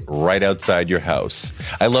supermarket right outside your house.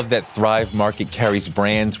 I love that Thrive Market carries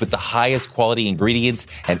brands with the highest quality ingredients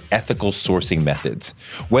and ethical sourcing methods.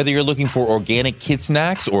 Whether you're looking for organic kid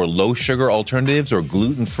snacks or low-sugar alternatives or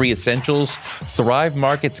gluten-free essentials, Thrive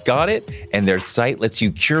Market's got it, and their site lets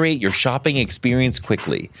you curate your shopping experience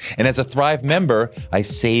quickly. And as a Thrive member, I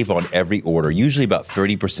save on every order, usually about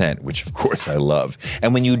 30%, which of course I love.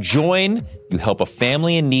 And when you join, you help a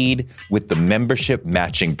family in need with the membership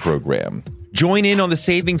matching program. Join in on the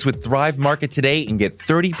savings with Thrive Market today and get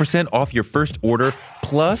 30% off your first order,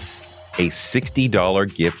 plus a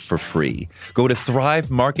 $60 gift for free. Go to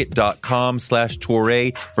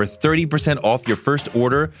thrivemarket.com/Toure for 30% off your first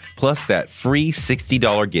order, plus that free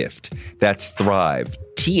 $60 gift. That's Thrive,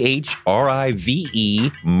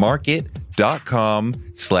 THRIVE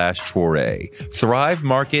market.com/Toure.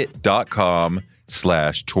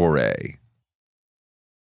 thrivemarket.com/Toure.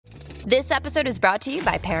 This episode is brought to you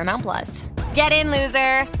by Paramount Plus. Get in,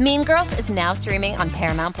 loser! Mean Girls is now streaming on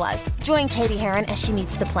Paramount Plus. Join Katie Heron as she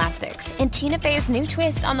meets the plastics in Tina Fey's new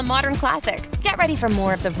twist on the modern classic. Get ready for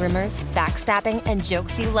more of the rumors, backstabbing, and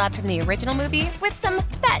jokes you loved from the original movie with some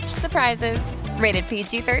fetch surprises. Rated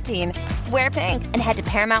PG-13. Wear pink and head to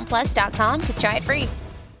ParamountPlus.com to try it free.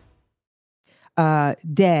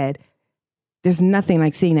 Dead. There's nothing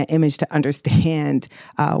like seeing that image to understand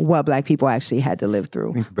what Black people actually had to live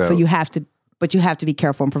through. So you have to be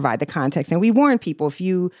careful and provide the context. And we warn people, if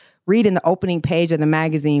you read in the opening page of the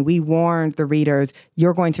magazine, we warned the readers,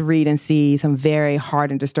 you're going to read and see some very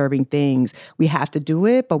hard and disturbing things. We have to do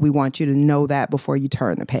it, but we want you to know that before you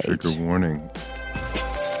turn the page. Trigger warning.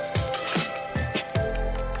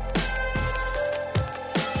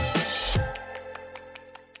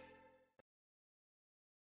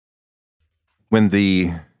 When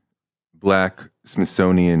the Black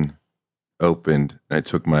Smithsonian opened, I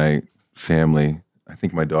took my family, I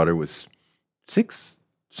think my daughter was 6,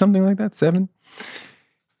 something like that, 7.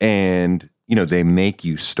 And, they make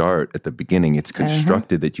you start at the beginning. It's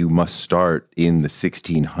constructed that you must start in the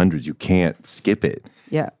 1600s. You can't skip it.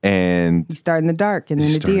 Yeah. And you start in the dark and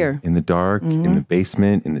in the deer. In the dark, in the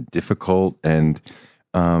basement, in the difficult. And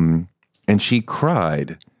she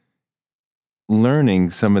cried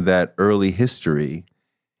learning some of that early history.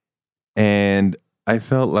 And I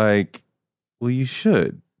felt like, well, you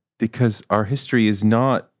should, because our history is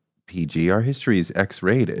not PG. Our history is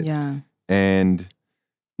X-rated. Yeah. And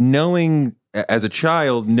as a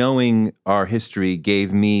child, knowing our history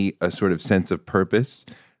gave me a sort of sense of purpose.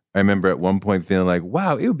 I remember at one point feeling like,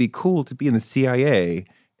 wow, it would be cool to be in the CIA.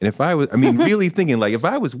 And if I was, really thinking like, if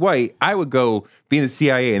I was white, I would go be in the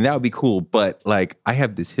CIA and that would be cool. But like, I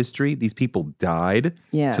have this history. These people died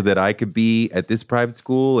so that I could be at this private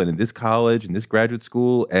school and in this college and this graduate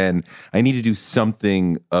school. And I need to do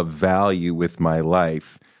something of value with my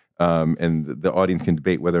life. And the audience can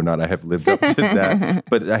debate whether or not I have lived up to that.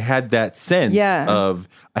 But I had that sense of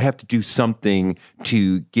I have to do something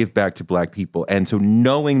to give back to Black people. And so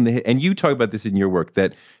knowing and you talk about this in your work,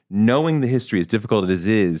 that knowing the history, as difficult as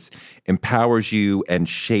it is, empowers you and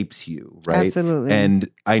shapes you, right? Absolutely. And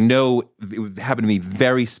I know it would happen to me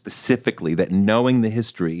very specifically that knowing the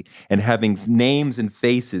history and having names and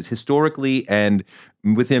faces historically and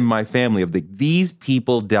within my family of these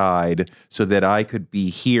people died so that I could be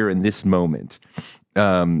here in this moment,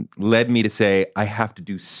 led me to say, I have to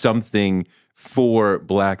do something for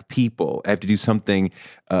Black people. I have to do something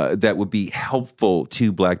that would be helpful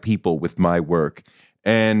to Black people with my work.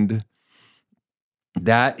 And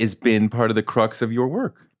that has been part of the crux of your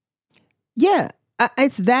work. Yeah,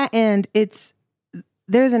 it's that, and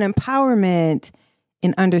there's an empowerment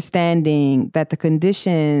in understanding that the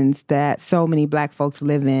conditions that so many Black folks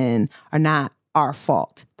live in are not our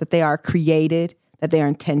fault, that they are created, that they are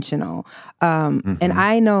intentional. And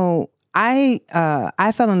I know I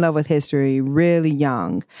fell in love with history really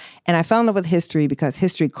young. And I fell in love with history because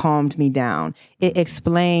history calmed me down. It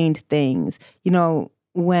explained things.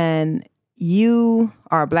 When you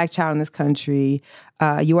are a Black child in this country,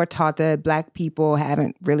 you are taught that Black people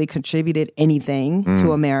haven't really contributed anything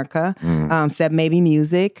to America, except maybe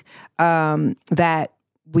music, that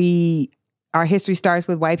our history starts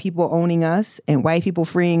with white people owning us and white people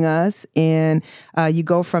freeing us. And you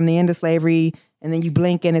go from the end of slavery, and then you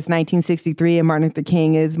blink and it's 1963 and Martin Luther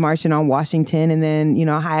King is marching on Washington. And then,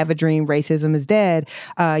 I have a dream, racism is dead.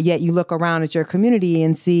 Yet you look around at your community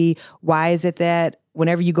and see, why is it that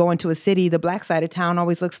whenever you go into a city, the Black side of town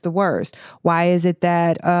always looks the worst? Why is it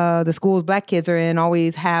that the schools Black kids are in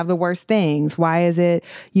always have the worst things? Why is it,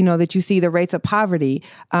 that you see the rates of poverty?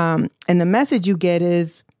 And the message you get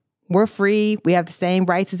is, we're free. We have the same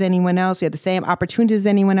rights as anyone else. We have the same opportunities as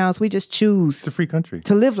anyone else. We just choose It's a free country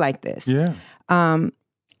to live like this. Yeah. And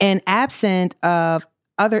absent of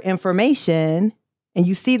other information, and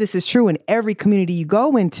you see this is true in every community you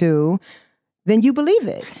go into, then you believe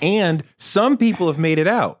it. And some people have made it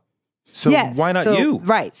out. So why not you?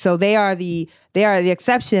 Right. So they are the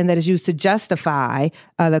exception that is used to justify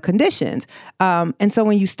the conditions. And so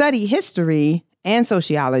when you study history and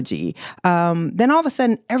sociology, then all of a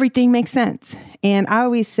sudden everything makes sense. And I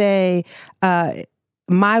always say,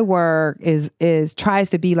 my work tries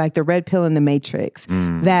to be like the red pill in the Matrix,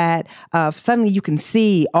 that suddenly you can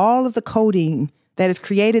see all of the coding that has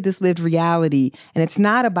created this lived reality. And it's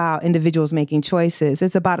not about individuals making choices.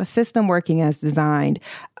 It's about a system working as designed.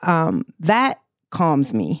 That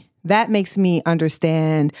calms me. That makes me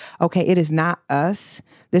understand, okay, it is not us.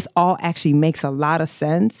 This all actually makes a lot of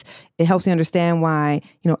sense. It helps me understand why,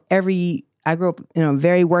 I grew up in a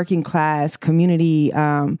very working class community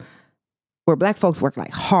where Black folks work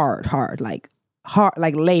like hard, like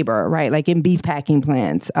labor, right? Like in beef packing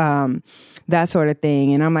plants, that sort of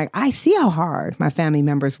thing. And I'm like, I see how hard my family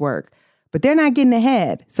members work, but they're not getting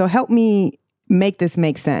ahead. So help me make this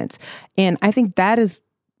make sense. And I think that is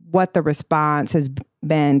what the response has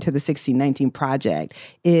been to the 1619 Project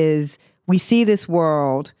is we see this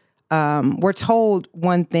world, we're told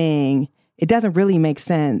one thing, it doesn't really make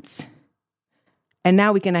sense. And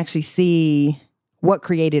now we can actually see what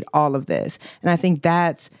created all of this. And I think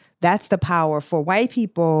that's the power. For white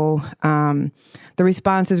people, the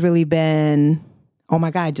response has really been, oh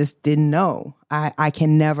my God, I just didn't know. I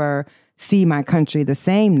can never see my country the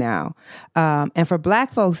same now. And for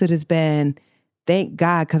Black folks, it has been, thank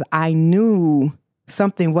God, because I knew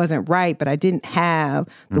something wasn't right, but I didn't have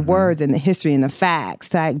the words and the history and the facts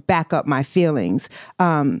to back up my feelings.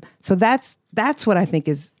 So that's what I think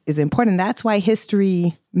is important. That's why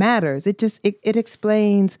history matters. It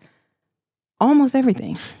explains almost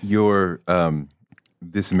everything. Your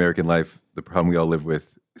This American Life, The Problem We All Live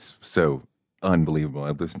With, is so unbelievable.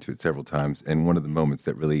 I've listened to it several times, and one of the moments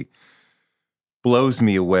that really blows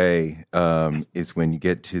me away is when you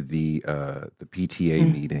get to the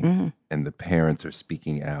PTA meeting and the parents are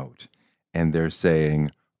speaking out and they're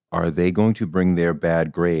saying, are they going to bring their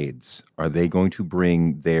bad grades? Are they going to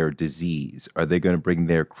bring their disease? Are they going to bring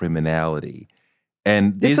their criminality?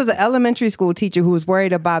 And this was an elementary school teacher who was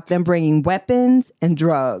worried about them bringing weapons and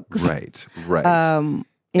drugs. Right.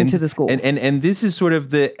 Into the school. And this is sort of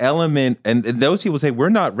the element, and those people say, we're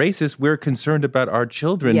not racist, we're concerned about our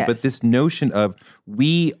children. Yes. But this notion of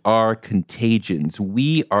we are contagions,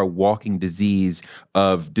 we are walking disease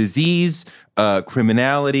of disease,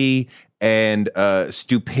 criminality, and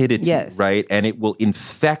stupidity, yes. right? And it will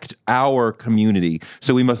infect our community.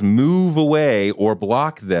 So we must move away or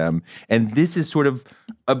block them. And this is sort of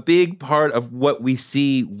a big part of what we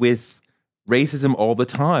see with racism all the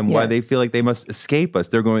time, why they feel like they must escape us.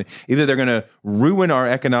 They're going to ruin our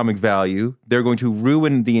economic value, they're going to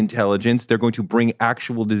ruin the intelligence, they're going to bring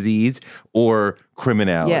actual disease or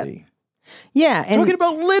criminality. Yeah. And talking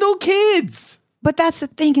about little kids. But that's the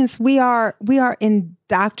thing is we are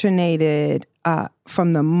indoctrinated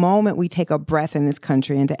from the moment we take a breath in this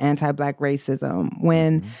country into anti-Black racism.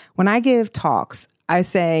 When I give talks, I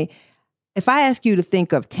say, if I ask you to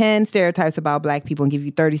think of 10 stereotypes about Black people and give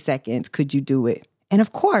you 30 seconds, could you do it? And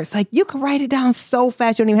of course, you could write it down so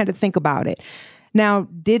fast, you don't even have to think about it. Now,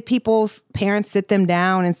 did people's parents sit them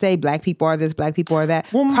down and say, Black people are this, Black people are that?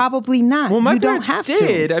 Well, probably not. Well, my you don't parents have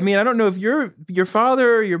did. to. I mean, I don't know if your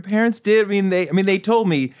father or your parents did. They told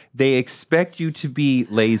me they expect you to be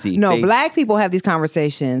lazy. No, Black people have these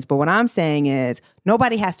conversations, but what I'm saying is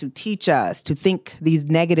nobody has to teach us to think these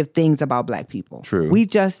negative things about Black people. True. We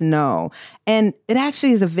just know. And it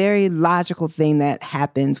actually is a very logical thing that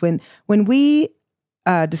happens when we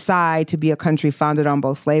decide to be a country founded on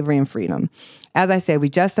both slavery and freedom. As I said, we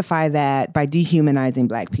justify that by dehumanizing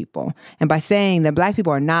Black people and by saying that Black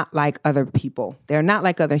people are not like other people. They're not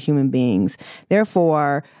like other human beings.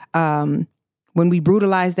 Therefore, when we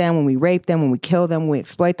brutalize them, when we rape them, when we kill them, when we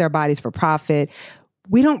exploit their bodies for profit,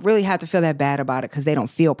 we don't really have to feel that bad about it because they don't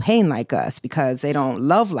feel pain like us, because they don't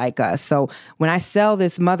love like us. So when I sell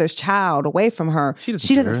this mother's child away from her,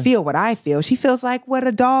 she doesn't feel what I feel. She feels like what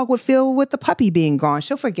a dog would feel with the puppy being gone.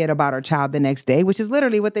 She'll forget about her child the next day, which is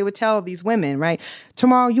literally what they would tell these women, right?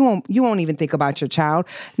 Tomorrow, you won't even think about your child.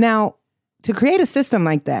 Now, to create a system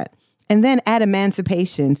like that, and then at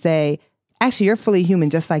emancipation say, actually, you're fully human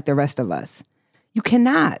just like the rest of us. You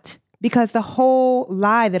cannot. Because the whole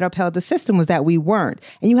lie that upheld the system was that we weren't.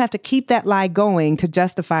 And you have to keep that lie going to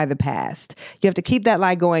justify the past. You have to keep that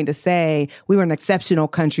lie going to say we were an exceptional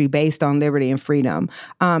country based on liberty and freedom.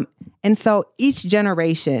 And so each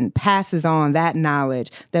generation passes on that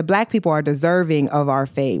knowledge that Black people are deserving of our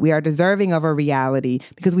fate. We are deserving of a reality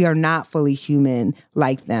because we are not fully human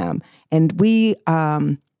like them. And we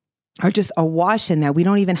are just awash in that. We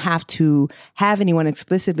don't even have to have anyone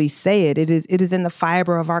explicitly say it. It is in the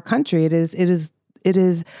fiber of our country. It is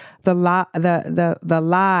the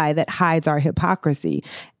lie that hides our hypocrisy.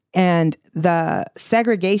 And the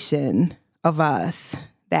segregation of us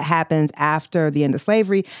that happens after the end of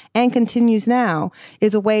slavery and continues now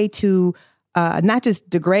is a way to not just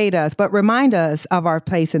degrade us, but remind us of our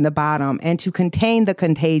place in the bottom and to contain the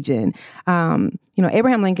contagion.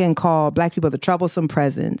 Abraham Lincoln called Black people the troublesome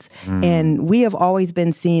presence. And we have always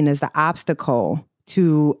been seen as the obstacle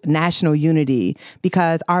to national unity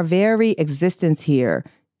because our very existence here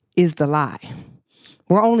is the lie.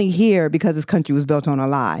 We're only here because this country was built on a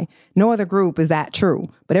lie. No other group is that true.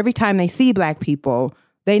 But every time they see Black people,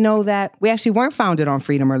 they know that we actually weren't founded on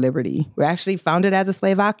freedom or liberty. We're actually founded as a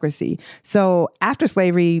slaveocracy. So after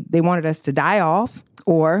slavery, they wanted us to die off,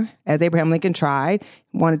 or, as Abraham Lincoln tried,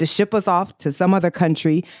 wanted to ship us off to some other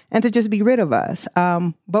country and to just be rid of us.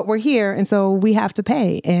 But we're here, and so we have to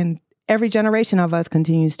pay. And every generation of us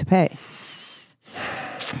continues to pay.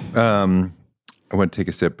 I want to take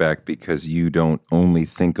a step back because you don't only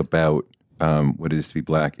think about what it is to be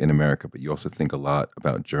Black in America, but you also think a lot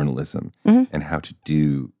about journalism and how to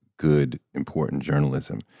do good, important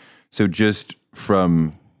journalism. So just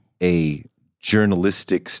from a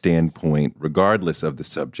journalistic standpoint, regardless of the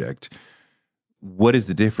subject, what is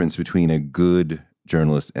the difference between a good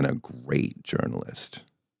journalist and a great journalist?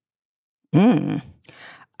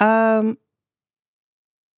 I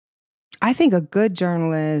think a good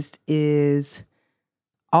journalist is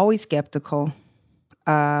always skeptical,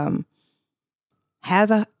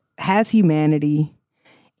 has humanity,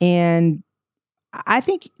 and I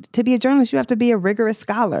think to be a journalist, you have to be a rigorous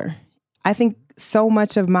scholar. I think so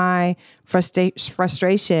much of my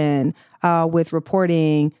frustration with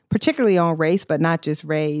reporting, particularly on race, but not just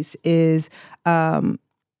race, is our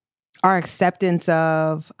acceptance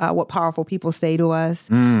of what powerful people say to us,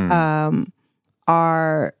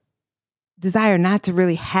 our desire not to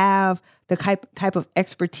really have the type of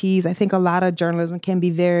expertise. I think a lot of journalism can be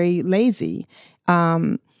very lazy.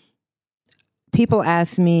 People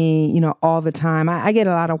ask me, all the time, I get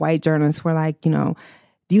a lot of white journalists who are like, do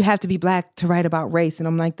you have to be Black to write about race? And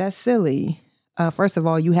I'm like, that's silly. First of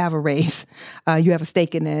all, you have a race. You have a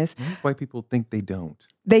stake in this. White people think they don't.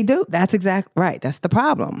 They do. That's exactly right. That's the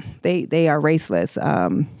problem. They are raceless.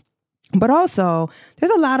 But also,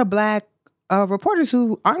 there's a lot of Black reporters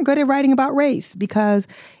who aren't good at writing about race because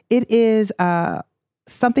it is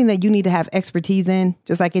something that you need to have expertise in,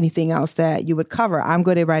 just like anything else that you would cover. I'm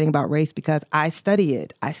good at writing about race because I study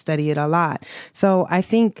it. I study it a lot. So I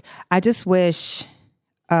think I just wish...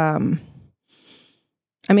 I'm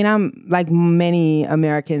like many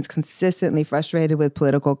Americans consistently frustrated with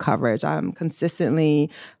political coverage. I'm consistently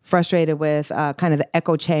frustrated with kind of the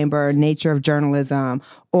echo chamber nature of journalism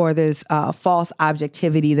or this false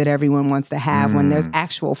objectivity that everyone wants to have when there's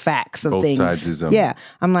actual facts of both things. Sides-ism. Yeah.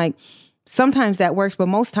 I'm like, sometimes that works, but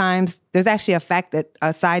most times there's actually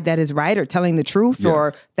a side that is right or telling the truth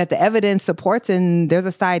or that the evidence supports, and there's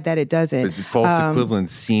a side that it doesn't. But false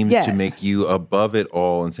equivalence seems to make you above it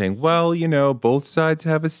all and saying, well, both sides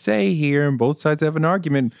have a say here and both sides have an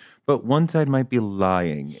argument, but one side might be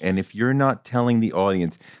lying. And if you're not telling the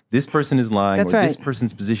audience, this person is lying this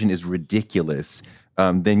person's position is ridiculous,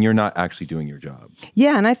 then you're not actually doing your job.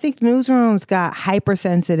 Yeah, and I think newsrooms got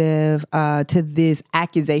hypersensitive to these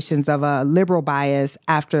accusations of a liberal bias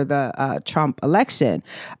after the Trump election.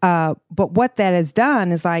 But what that has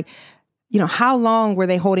done is how long were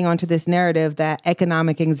they holding on to this narrative that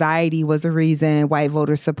economic anxiety was the reason white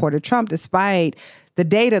voters supported Trump, despite the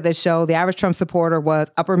data that showed the average Trump supporter was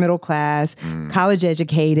upper middle class, college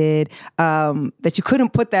educated, that you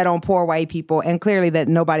couldn't put that on poor white people, and clearly that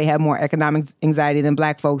nobody had more economic anxiety than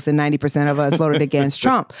Black folks, and 90% of us voted against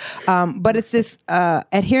Trump. But it's this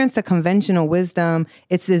adherence to conventional wisdom.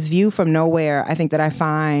 It's this view from nowhere, I think, that I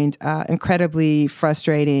find incredibly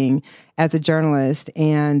frustrating as a journalist.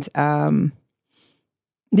 And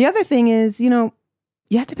the other thing is, you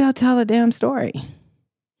have to be able to tell a damn story.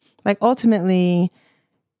 Ultimately,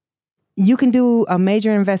 you can do a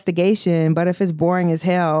major investigation, but if it's boring as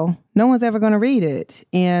hell, no one's ever going to read it.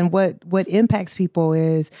 And what impacts people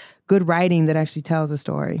is good writing that actually tells a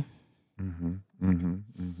story. You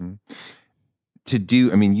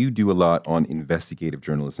do a lot on investigative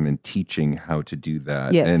journalism and teaching how to do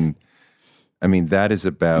that. Yes. And that is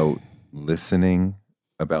about listening,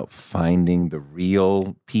 about finding the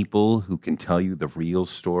real people who can tell you the real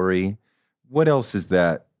story. What else is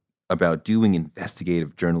that about doing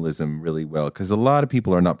investigative journalism really well? Because a lot of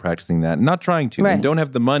people are not practicing that, not trying to, and don't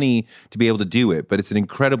have the money to be able to do it. But it's an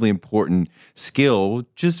incredibly important skill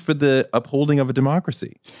just for the upholding of a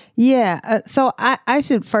democracy. Yeah. So I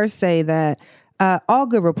should first say that all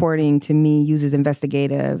good reporting to me uses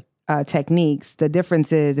investigative techniques. The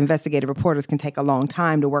difference is investigative reporters can take a long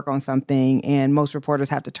time to work on something, and most reporters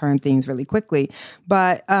have to turn things really quickly.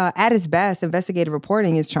 But at its best, investigative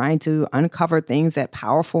reporting is trying to uncover things that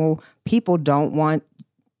powerful people don't want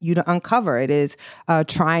you to uncover. It is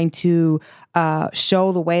trying to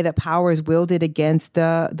show the way that power is wielded against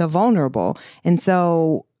the vulnerable. And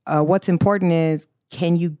so what's important is,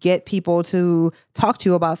 can you get people to talk to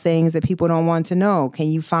you about things that people don't want to know? Can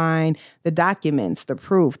you find the documents, the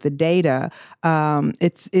proof, the data?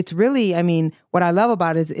 It's really, I mean, what I love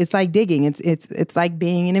about it is it's like digging. It's like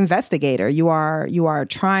being an investigator. You are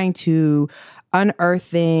trying to unearth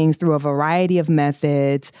things through a variety of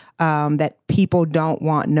methods that people don't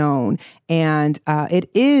want known. And it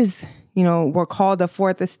is, we're called the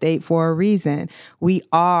fourth estate for a reason. We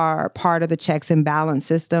are part of the checks and balance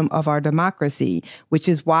system of our democracy, which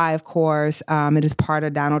is why, of course, it is part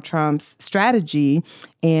of Donald Trump's strategy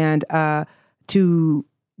and to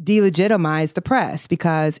delegitimize the press,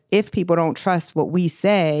 because if people don't trust what we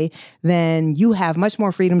say, then you have much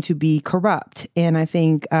more freedom to be corrupt. And I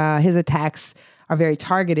think his attacks are very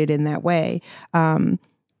targeted in that way. So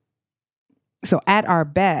at our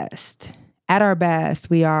best,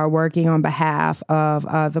 we are working on behalf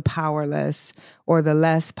of the powerless or the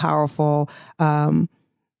less powerful, and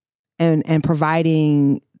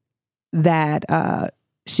providing that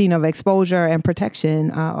sheen of exposure and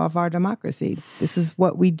protection of our democracy. This is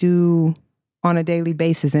what we do on a daily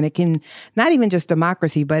basis. And it can, not even just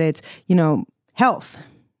democracy, but it's, health,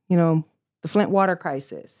 the Flint water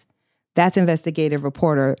crisis. That's investigative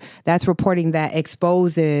reporter. That's reporting that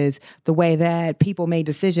exposes the way that people made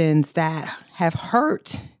decisions that have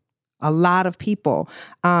hurt a lot of people.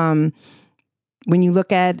 When you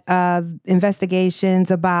look at investigations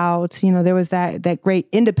about, there was that great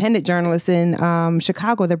independent journalist in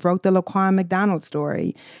Chicago that broke the Laquan McDonald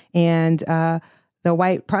story. And the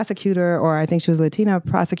white prosecutor, or I think she was a Latina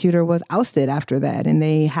prosecutor, was ousted after that. And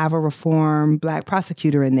they have a reformed Black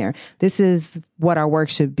prosecutor in there. This is what our work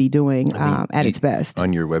should be doing at its best.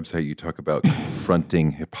 On your website, you talk about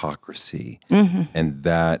confronting hypocrisy. Mm-hmm. And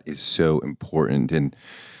that is so important. And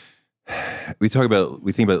we think about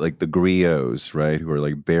like the griots, right, who are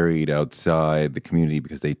like buried outside the community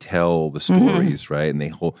because they tell the stories, mm-hmm. right?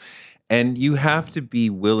 And you have to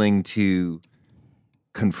be willing to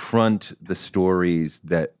confront the stories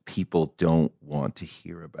that people don't want to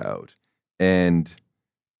hear about. And,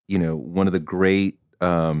 one of the great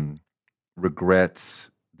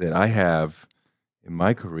regrets that I have in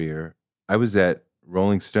my career, I was at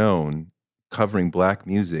Rolling Stone covering Black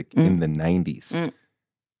music in the 90s. Mm.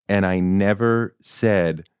 And I never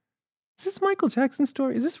said, is this Michael Jackson's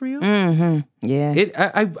story? Is this real? Mm-hmm. Yeah.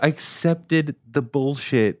 I accepted the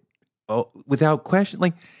bullshit without question.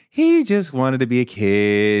 Like, he just wanted to be a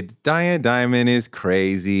kid. Diane Diamond is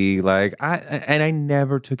crazy. I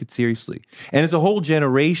never took it seriously. And it's a whole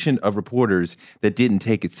generation of reporters that didn't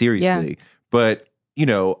take it seriously. Yeah. But,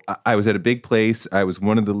 I was at a big place. I was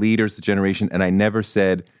one of the leaders of the generation, and I never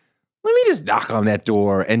said, let me just knock on that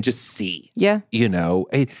door and just see. Yeah.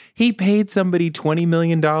 He paid somebody $20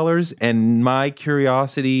 million, and my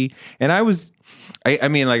curiosity, and I want to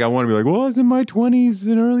be like, well, I was in my 20s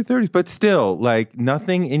and early 30s, but still, like,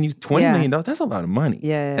 nothing in you, $20 million, that's a lot of money.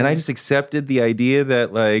 Yeah. And I just accepted the idea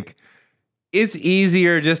that, like, it's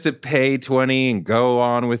easier just to pay 20 and go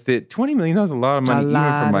on with it. $20 million is a lot of money, even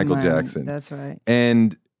for Michael Jackson. That's right.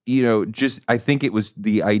 And I think it was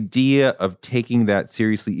the idea of taking that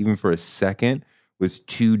seriously, even for a second, was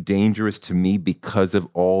too dangerous to me because of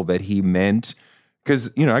all that he meant.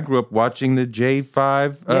 Because, I grew up watching the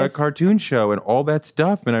J5 yes. cartoon show and all that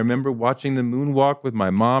stuff. And I remember watching the moonwalk with my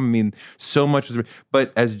mom. I mean, so much.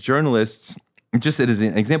 But as journalists, just as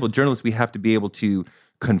an example, journalists, we have to be able to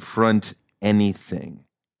confront anything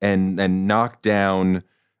and knock down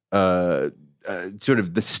sort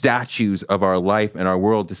of the statues of our life and our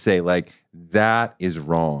world to say, like, that is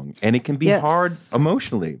wrong. And it can be yes. hard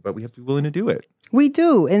emotionally, but we have to be willing to do it. We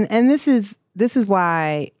do. And this is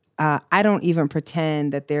why I don't even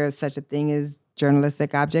pretend that there is such a thing as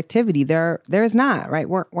journalistic objectivity. There is not, right?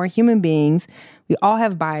 We're human beings. We all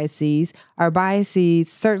have biases. Our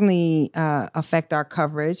biases certainly affect our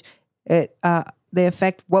coverage. They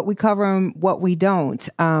affect what we cover and what we don't.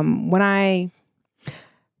 What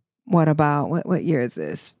year is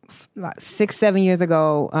this? 6-7 years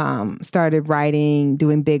ago, started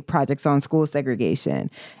doing big projects on school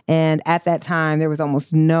segregation. And at that time, there was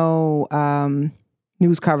almost no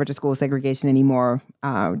news coverage of school segregation anymore.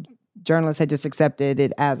 journalists had just accepted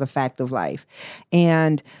it as a fact of life.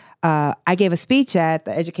 And I gave a speech at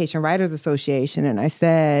the Education Writers Association, and I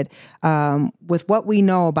said, with what we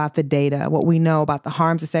know about the data, what we know about the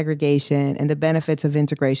harms of segregation and the benefits of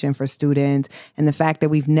integration for students, and the fact that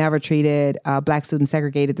we've never treated Black students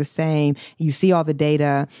segregated the same, you see all the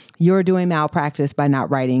data, you're doing malpractice by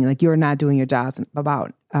not writing, like you're not doing your jobs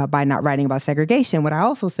by not writing about segregation. What I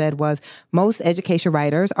also said was most education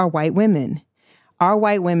writers are white women. Are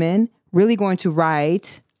white women really going to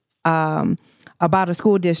write about a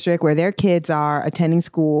school district where their kids are attending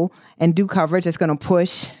school and do coverage that's going to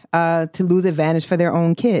push to lose advantage for their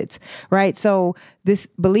own kids, right? So this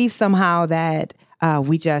belief somehow that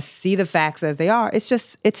we just see the facts as they are,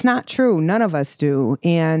 it's not true. None of us do.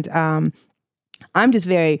 And I'm just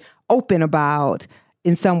very open about,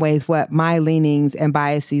 in some ways, what my leanings and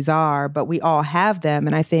biases are, but we all have them.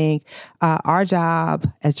 And I think our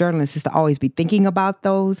job as journalists is to always be thinking about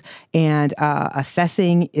those and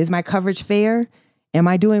assessing, is my coverage fair? Am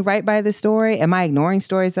I doing right by the story? Am I ignoring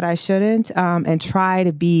stories that I shouldn't? And try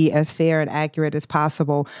to be as fair and accurate as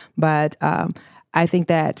possible. But I think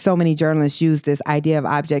that so many journalists use this idea of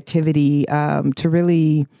objectivity to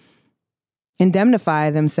really indemnify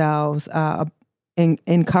themselves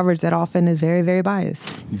in coverage that often is very, very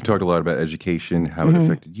biased. You've talked a lot about education, how it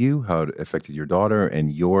affected you, how it affected your daughter,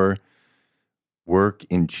 and your work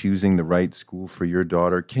in choosing the right school for your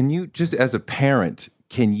daughter. Can you, just as a parent,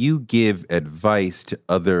 can you give advice to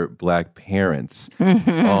other Black parents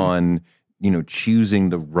on, choosing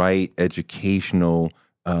the right educational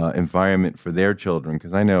environment for their children?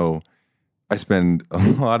 Because I know I spend a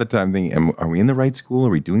lot of time thinking, are we in the right school?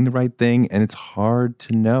 Are we doing the right thing? And it's hard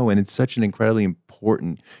to know. And it's such an incredibly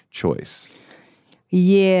important choice.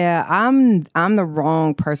 Yeah, I'm the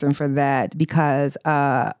wrong person for that because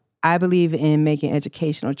I believe in making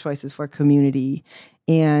educational choices for community.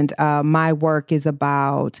 And my work is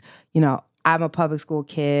about, I'm a public school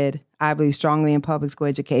kid. I believe strongly in public school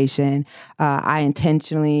education. I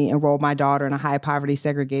intentionally enrolled my daughter in a high poverty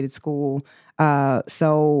segregated school.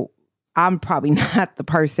 So I'm probably not the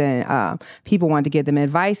person people want to give them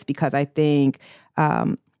advice, because I think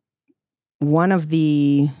one of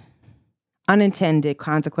the unintended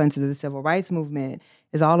consequences of the civil rights movement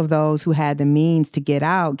is all of those who had the means to got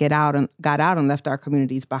out and left our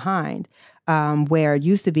communities behind. Where it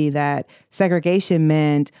used to be that segregation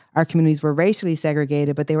meant our communities were racially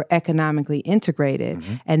segregated, but they were economically integrated.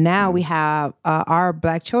 Mm-hmm. And now we have our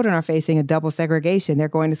Black children are facing a double segregation. They're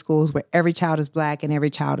going to schools where every child is Black and every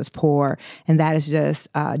child is poor. And that is just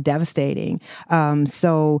devastating.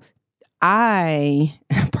 So I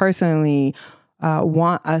personally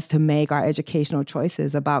want us to make our educational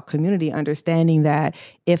choices about community, understanding that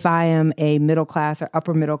if I am a middle class or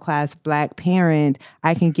upper middle class Black parent,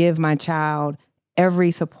 I can give my child every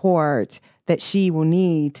support that she will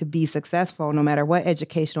need to be successful, no matter what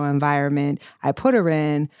educational environment I put her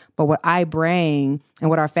in. But what I bring and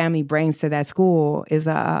what our family brings to that school is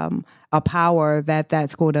a power that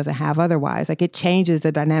school doesn't have otherwise. Like, it changes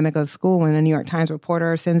the dynamic of school when a New York Times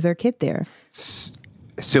reporter sends their kid there.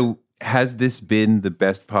 So has this been the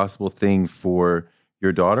best possible thing for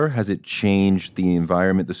your daughter? Has it changed the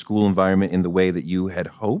environment, the school environment, in the way that you had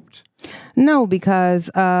hoped? No, because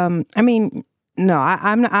I'm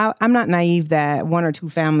not naive that one or two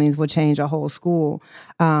families will change a whole school.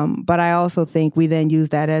 But I also think we then use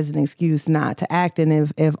that as an excuse not to act.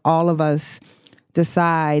 And if all of us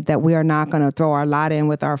decide that we are not going to throw our lot in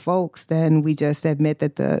with our folks, then we just admit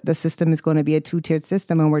that the system is going to be a two-tiered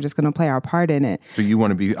system and we're just going to play our part in it. So you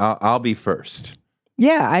want to be, I'll be first.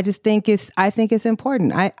 Yeah, I think it's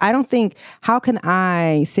important. I don't think, how can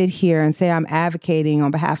I sit here and say I'm advocating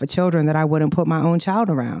on behalf of children that I wouldn't put my own child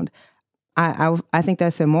around? I think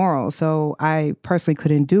that's immoral. So I personally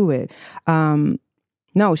couldn't do it.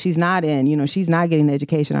 No, she's not she's not getting the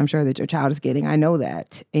education I'm sure that your child is getting. I know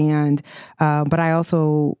that. And, but I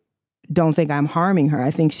also don't think I'm harming her.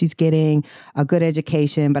 I think she's getting a good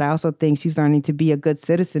education, but I also think she's learning to be a good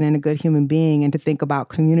citizen and a good human being and to think about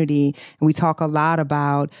community. And we talk a lot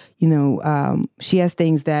about, she has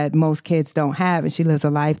things that most kids don't have, and she lives a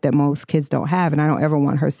life that most kids don't have. And I don't ever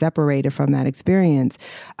want her separated from that experience.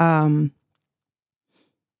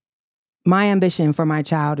 My ambition for my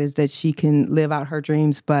child is that she can live out her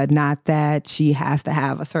dreams, but not that she has to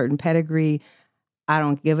have a certain pedigree. I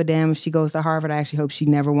don't give a damn if she goes to Harvard. I actually hope she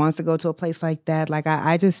never wants to go to a place like that. Like,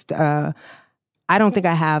 I don't think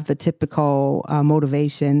I have the typical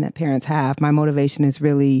motivation that parents have. My motivation is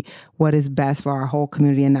really what is best for our whole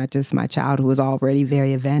community and not just my child, who is already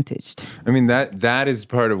very advantaged. I mean, that is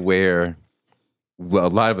part of where a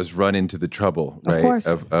lot of us run into the trouble, right? Of course.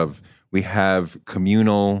 Of we have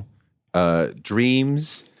communal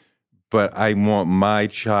dreams, but I want my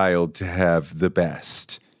child to have the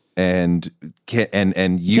best. And you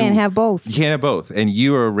can't have both. You can't have both. And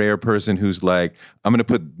you are a rare person who's like, I'm going to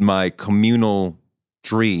put my communal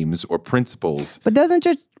dreams or principles. But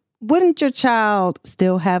wouldn't your child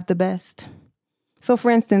still have the best? So,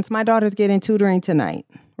 for instance, my daughter's getting tutoring tonight,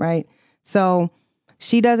 right? So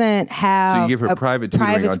she doesn't have so you give her private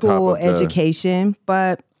school education,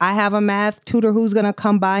 but I have a math tutor who's going to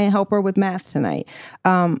come by and help her with math tonight.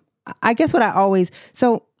 I guess what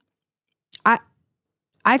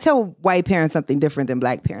I tell white parents something different than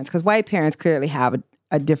black parents, because white parents clearly have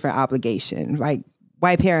a different obligation. Like,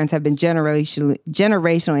 white parents have been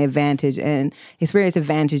generationally advantaged and experience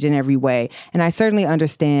advantage in every way. And I certainly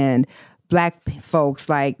understand black folks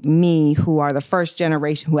like me, who are the first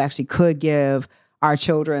generation who actually could give our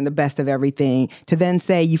children the best of everything, to then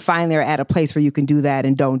say you finally are at a place where you can do that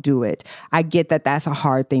and don't do it. I get that that's a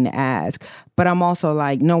hard thing to ask. But I'm also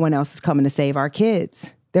like, no one else is coming to save our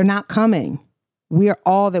kids. They're not coming. We are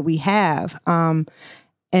all that we have.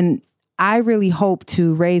 And I really hope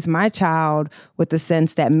to raise my child with the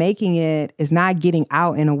sense that making it is not getting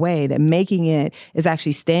out in a way, that making it is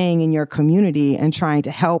actually staying in your community and trying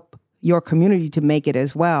to help your community to make it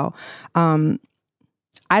as well. I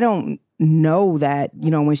don't know that,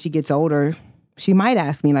 when she gets older, she might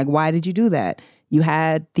ask me, like, why did you do that? You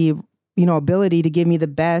had the, ability to give me the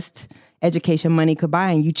best education money could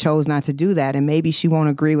buy, and you chose not to do that. And maybe she won't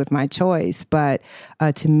agree with my choice. But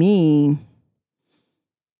to me,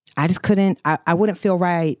 I just couldn't, I wouldn't feel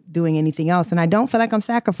right doing anything else. And I don't feel like I'm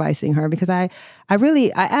sacrificing her, because I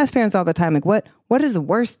ask parents all the time, like, what is the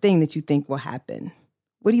worst thing that you think will happen?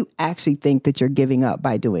 What do you actually think that you're giving up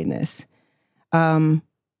by doing this? I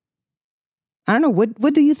don't know.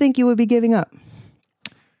 What do you think you would be giving up?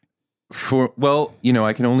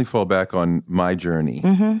 I can only fall back on my journey.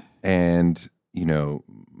 Mm-hmm. And,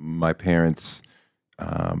 my parents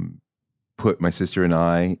put my sister and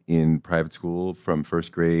I in private school from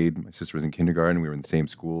first grade. My sister was in kindergarten. We were in the same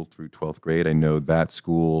school through 12th grade. I know that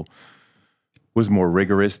school was more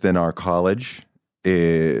rigorous than our college,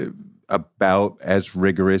 about as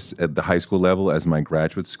rigorous at the high school level as my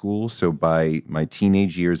graduate school. So by my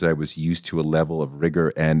teenage years, I was used to a level of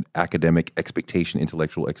rigor and academic expectation,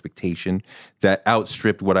 intellectual expectation that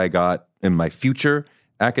outstripped what I got in my future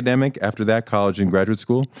academic after that, college and graduate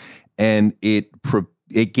school. And it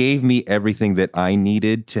gave me everything that I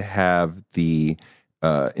needed to have the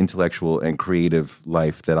intellectual and creative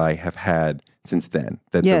life that I have had since then.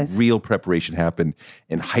 That The real preparation happened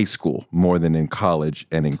in high school more than in college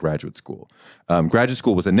and in graduate school. Graduate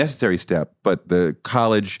school was a necessary step, but the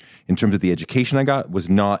college, in terms of the education I got, was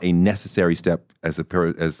not a necessary step as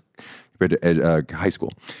compared to high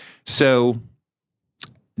school. So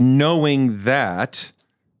knowing that,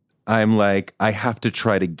 I'm like, I have to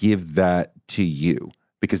try to give that to you,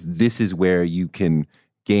 because this is where you can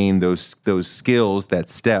gain those skills, that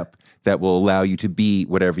step that will allow you to be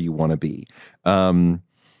whatever you want to be.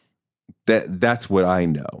 That's what I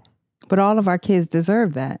know. But all of our kids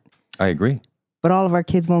deserve that. I agree. But all of our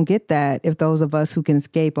kids won't get that if those of us who can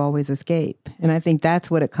escape always escape. And I think that's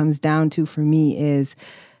what it comes down to for me, is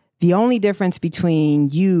the only difference between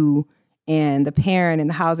you and the parent in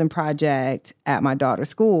the housing project at my daughter's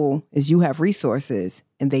school is you have resources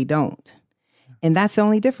and they don't. And that's the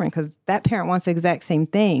only difference, because that parent wants the exact same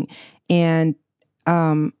thing. And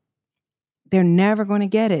they're never going to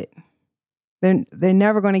get it. They're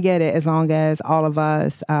never going to get it as long as all of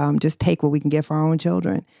us just take what we can get for our own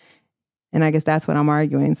children. And I guess that's what I'm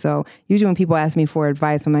arguing. So usually when people ask me for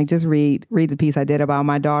advice, I'm like, just read the piece I did about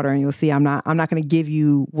my daughter, and you'll see I'm not going to give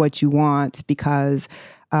you what you want, because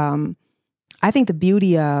I think the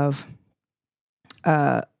beauty of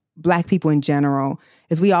Black people in general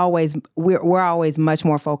is we're always much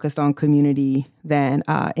more focused on community than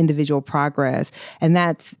individual progress, and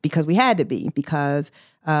that's because we had to be, because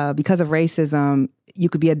of racism. You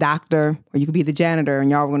could be a doctor or you could be the janitor, and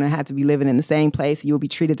y'all were going to have to be living in the same place. You'll be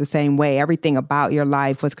treated the same way. Everything about your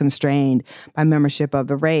life was constrained by membership of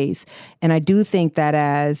the race. And I do think that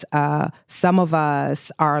as some of us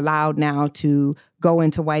are allowed now to go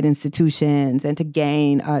into white institutions and to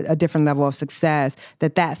gain a different level of success,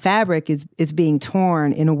 that fabric is being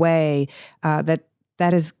torn in a way that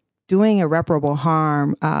is doing irreparable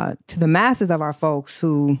harm to the masses of our folks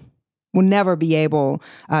who will never be able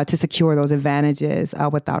to secure those advantages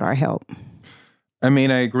without our help. I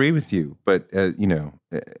mean, I agree with you, but,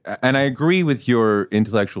 and I agree with your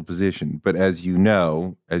intellectual position, but as you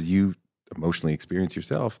know, as you've emotionally experienced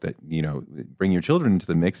yourself, that, bring your children into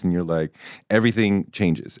the mix and you're like, everything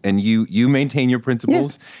changes. And you maintain your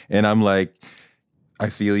principles. Yes. And I'm like, I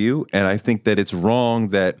feel you, and I think that it's wrong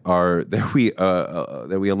that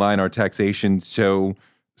we align our taxation so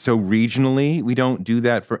regionally. We don't do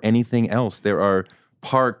that for anything else. There are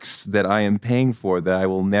parks that I am paying for that I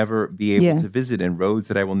will never be able to visit, and roads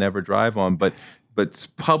that I will never drive on. But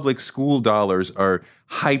public school dollars are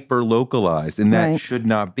hyper localized, and that should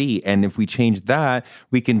not be. And if we change that,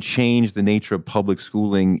 we can change the nature of public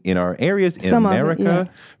schooling in our areas in America.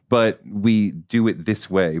 But we do it this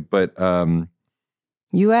way. But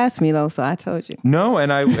you asked me though, so I told you. No,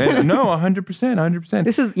 no, 100%.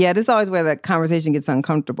 This is always where the conversation gets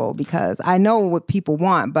uncomfortable, because I know what people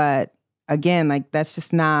want, but again, like, that's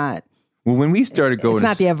just not. Well, when we started going, it's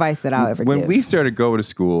not the advice that I'll ever give. When we started going to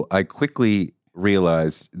school, I quickly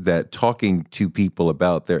realized that talking to people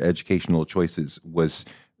about their educational choices was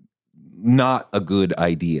not a good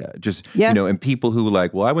idea. Just, and people who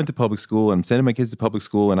like, well, I went to public school and I'm sending my kids to public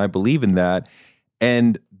school and I believe in that.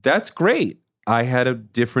 And that's great. I had a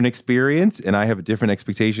different experience and I have a different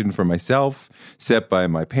expectation for myself set by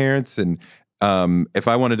my parents. And if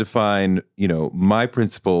I wanted to find, my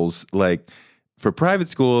principles, like for private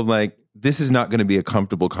school, like, this is not going to be a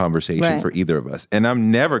comfortable conversation for either of us. And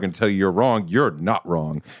I'm never going to tell you you're wrong. You're not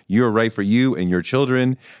wrong. You're right for you and your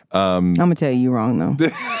children. I'm going to tell you you're wrong, though.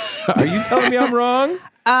 Are you telling me I'm wrong?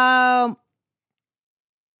 I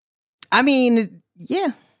mean,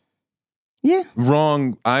 yeah.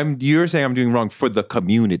 Wrong. You're saying I'm doing wrong for the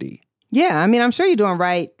community. Yeah. I mean, I'm sure you're doing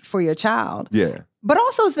right for your child. Yeah. But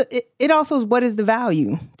also, it also is, what is the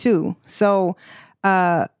value, too? So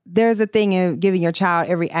there's a thing of giving your child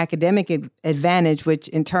every academic advantage, which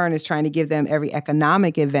in turn is trying to give them every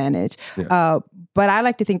economic advantage. Yeah. But I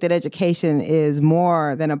like to think that education is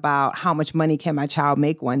more than about how much money can my child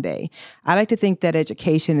make one day. I like to think that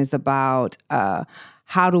education is about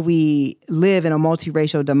how do we live in a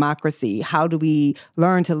multiracial democracy? How do we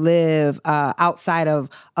learn to live outside of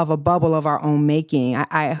a bubble of our own making?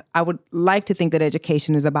 I would like to think that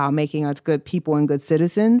education is about making us good people and good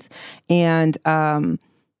citizens. And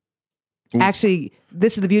actually,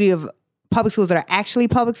 this is the beauty of public schools that are actually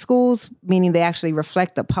public schools, meaning they actually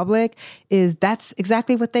reflect the public, is that's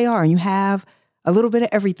exactly what they are. And you have a little bit of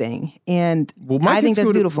everything. And I think that's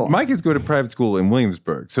beautiful. My kids go to private school in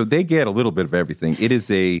Williamsburg, so they get a little bit of everything. It is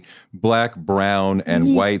a black, brown,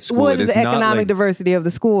 and white school. What is the economic diversity of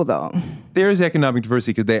the school, though? There's economic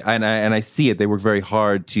diversity because and I see it. They work very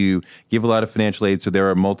hard to give a lot of financial aid, so there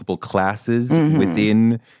are multiple classes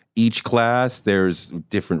within each class. There's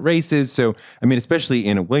different races. So, I mean, especially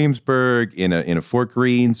in a Williamsburg, in a Fort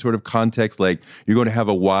Greene sort of context, like, you're going to have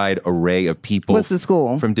a wide array of people. What's the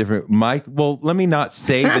school? From different, well, let me not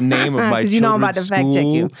say the name of my children's you know I'm about to fact check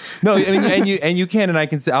you. No, I mean, and you can, and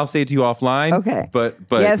I'll say it to you offline. Okay. But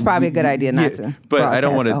yeah, it's probably a good idea not to. But I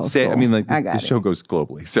don't want to say, school. I mean, like, the show goes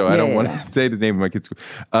globally, so I don't want to say the name of my kid's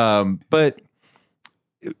school. But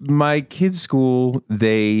my kids' school,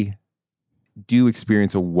 they do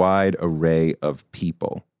experience a wide array of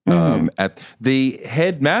people. The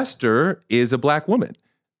headmaster is a black woman.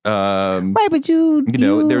 Right, but you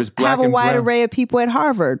there's black have a and wide brown. array of people at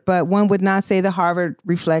Harvard, but one would not say that Harvard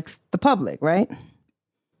reflects the public, right?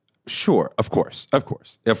 Sure, of course.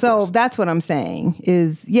 That's what I'm saying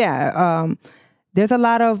is, there's a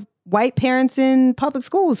lot of white parents in public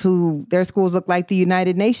schools who their schools look like the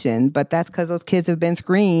United Nations, but that's because those kids have been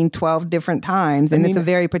screened 12 different times. And it's a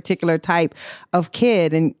very particular type of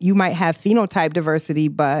kid. And you might have phenotype diversity,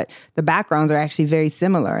 but the backgrounds are actually very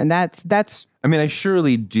similar. And that's. I mean, I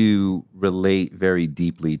surely do relate very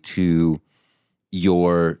deeply to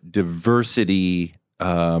your diversity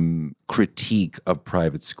critique of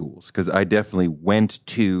private schools, because I definitely went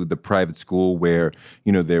to the private school where,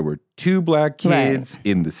 there were 2 black kids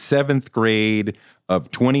in the 7th grade of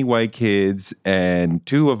 20 white kids and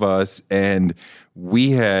 2 of us. And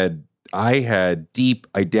I had deep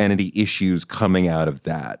identity issues coming out of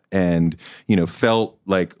that, and, felt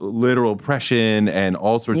like literal oppression and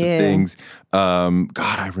all sorts of things. God,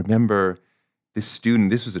 I remember this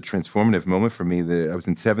student, this was a transformative moment for me. I was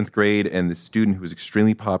in 7th grade, and this student who was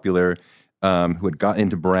extremely popular, who had gotten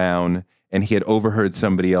into Brown, and he had overheard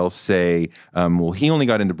somebody else say, well, he only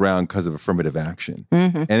got into Brown because of affirmative action.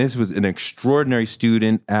 And this was an extraordinary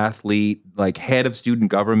student, athlete, like head of student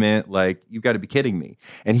government, like, you've got to be kidding me.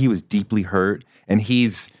 And he was deeply hurt, and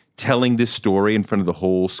he's telling this story in front of the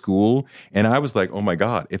whole school. And I was like, oh my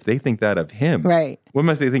God, if they think that of him, what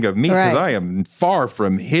must they think of me? Because I am far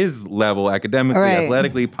from his level academically,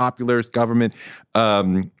 athletically, popular, government.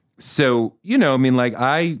 So, I mean, like,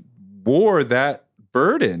 I wore that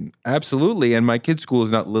burden, absolutely. And my kid's school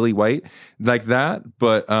is not lily white like that.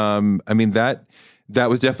 But I mean, that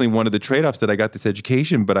was definitely one of the trade-offs that I got this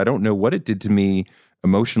education, but I don't know what it did to me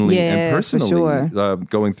emotionally and personally, for sure.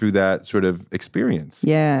 Going through that sort of experience.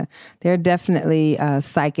 Yeah, there are definitely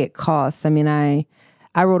psychic costs. I mean, I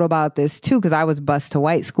wrote about this too because I was bused to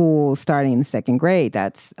white school starting in the second grade.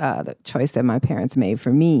 That's the choice that my parents made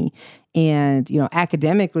for me. And,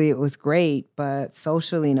 academically it was great, but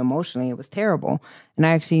socially and emotionally it was terrible. And I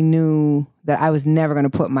actually knew that I was never going to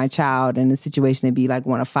put my child in a situation to be like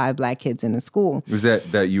one of 5 Black kids in the school. Was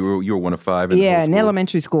that you were one of 5? In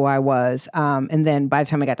elementary school I was. And then by the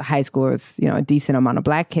time I got to high school, it was, a decent amount of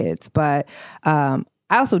Black kids. But I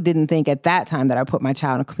also didn't think at that time that I put my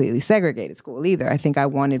child in a completely segregated school either. I think I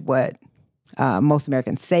wanted what most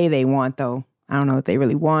Americans say they want, though I don't know if they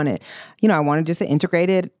really want it. I wanted just an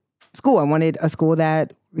integrated school. I wanted a school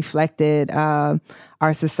that reflected our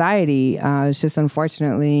society. It's just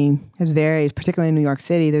unfortunately, particularly in New York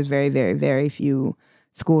City, there's very, very, very few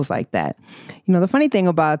schools like that. The funny thing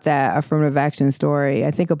about that affirmative action story,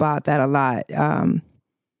 I think about that a lot.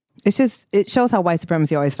 It shows how white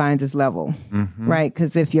supremacy always finds its level, right?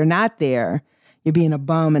 Because if you're not there, you're being a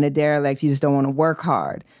bum and a derelict. You just don't want to work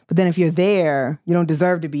hard. But then if you're there, you don't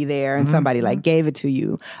deserve to be there, and somebody gave it to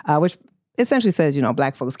you, which essentially says,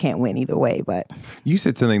 Black folks can't win either way. But you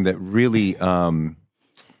said something that really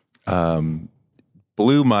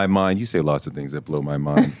blew my mind. You say lots of things that blow my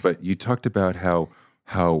mind, but you talked about how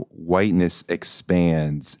whiteness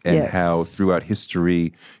expands and how throughout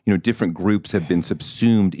history, different groups have been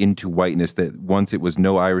subsumed into whiteness, that once it was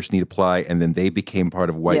no Irish need apply and then they became part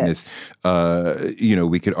of whiteness.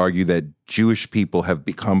 We could argue that Jewish people have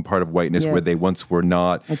become part of whiteness where they once were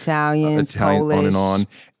not. Italian, Polish. On and on.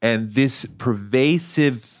 And this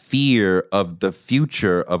pervasive fear of the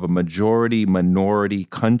future of a majority-minority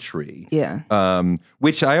country.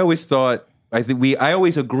 Which I always thought, I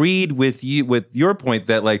always agreed with your point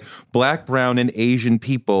that Black, brown, and Asian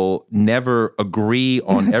people never agree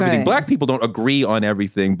on everything. Right. Black people don't agree on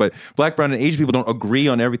everything, but Black, brown, and Asian people don't agree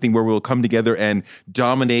on everything where we'll come together and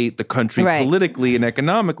dominate the country politically and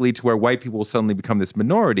economically to where white people will suddenly become this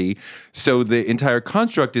minority. So the entire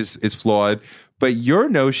construct is flawed. But your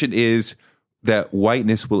notion is that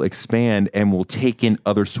whiteness will expand and will take in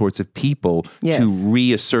other sorts of people to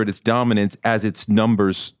reassert its dominance as its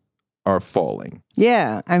numbers are falling.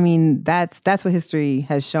 Yeah, I mean, that's what history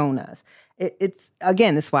has shown us. It's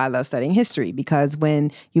again, this is why I love studying history, because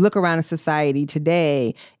when you look around in society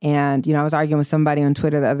today, and I was arguing with somebody on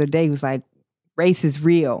Twitter the other day who was like, race is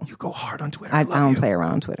real. You go hard on Twitter. I don't play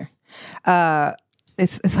around on Twitter.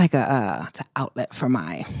 It's like it's an outlet for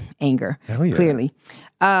my anger, clearly.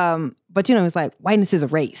 But it's like whiteness is a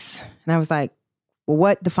race, and I was like, well,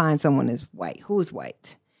 what defines someone as white? Who is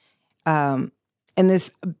white? And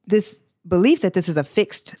this belief that this is a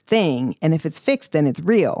fixed thing, and if it's fixed, then it's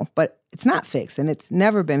real. But it's not fixed, and it's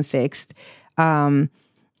never been fixed. And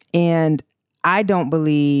I don't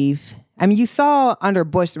believe. I mean, you saw under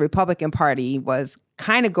Bush, the Republican Party was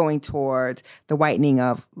kind of going towards the whitening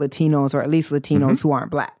of Latinos, or at least Latinos who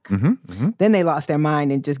aren't Black. Then they lost their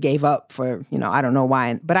mind and just gave up for I don't know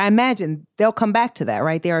why. But I imagine they'll come back to that,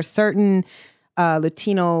 right? There are certain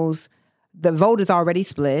Latinos. The vote is already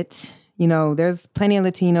split. There's plenty of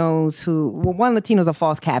Latinos Latino's a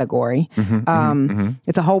false category.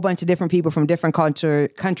 It's a whole bunch of different people from different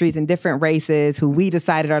countries and different races who we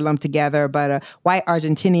decided are lumped together, but a white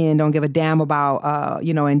Argentinian don't give a damn about,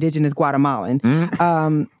 indigenous Guatemalan.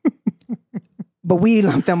 But we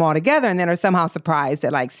lump them all together and then are somehow surprised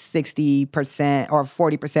that 60% or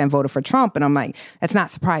 40% voted for Trump. And I'm like, that's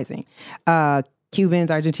not surprising. Cubans,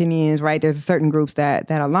 Argentinians, right? There's certain groups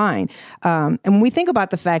that align. And when we think about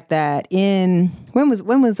the fact that when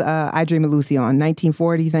was I Dream of Lucy on?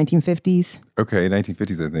 1940s, 1950s? Okay,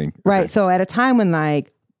 1950s, I think. Right. Okay. So at a time when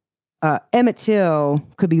Emmett Till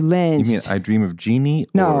could be lynched. You mean I Dream of Jeannie?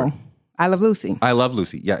 No. I Love Lucy. I Love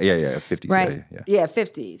Lucy. Yeah. 50s. Right. Yeah,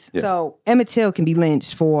 50s. Yeah. So Emmett Till can be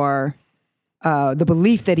lynched for the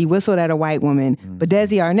belief that he whistled at a white woman, but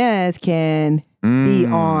Desi Arnaz can be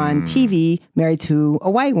on TV married to a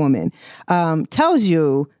white woman. Tells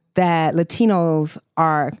you that Latinos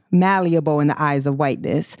are malleable in the eyes of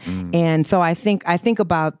whiteness. And so I think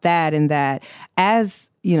about that, and that as,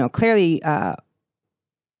 clearly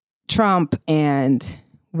Trump and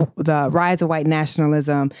the rise of white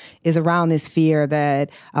nationalism is around this fear that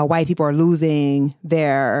white people are losing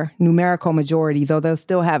their numerical majority, though they'll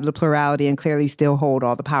still have the plurality and clearly still hold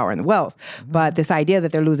all the power and the wealth. But this idea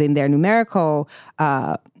that they're losing their numerical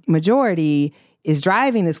majority is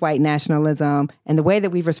driving this white nationalism. And the way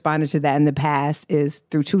that we've responded to that in the past is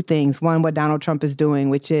through two things. One, what Donald Trump is doing,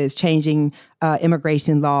 which is changing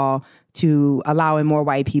immigration law to allow in more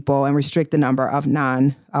white people and restrict the number of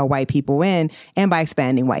non-white people in, and by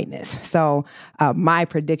expanding whiteness. So my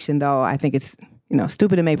prediction, though, I think it's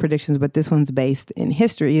stupid to make predictions, but this one's based in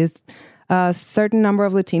history, is a certain number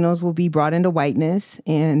of Latinos will be brought into whiteness,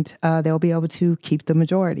 and they'll be able to keep the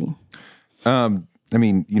majority.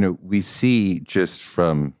 We see just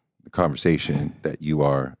from the conversation that you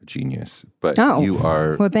are a genius, but you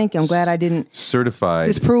are... Well, thank you. I'm glad I didn't certified...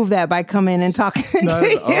 disprove that by coming and talking Not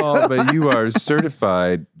to at all, but you are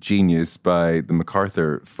certified genius by the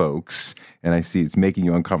MacArthur folks, and I see it's making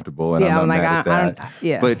you uncomfortable, and I'm not mad at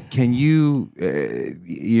that. But can you...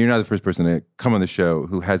 you're not the first person to come on the show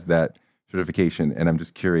who has that certification, and I'm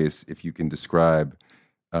just curious if you can describe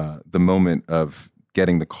the moment of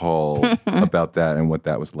getting the call about that and what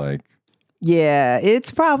that was like. Yeah, it's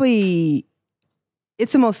the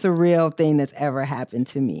most surreal thing that's ever happened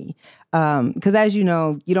to me. Because as you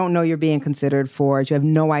know, you don't know you're being considered for it. You have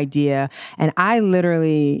no idea. And I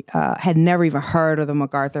literally had never even heard of the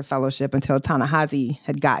MacArthur Fellowship until Ta-Nehisi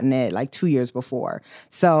had gotten it like 2 years before.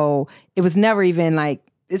 So it was never even like,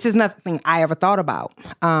 it's just nothing I ever thought about,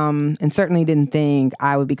 and certainly didn't think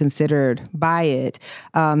I would be considered by it.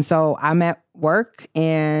 So I'm at work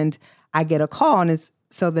and I get a call, and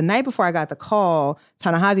so the night before I got the call,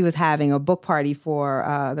 Ta-Nehisi was having a book party for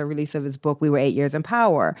the release of his book, We Were 8 Years in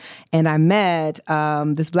Power, and I met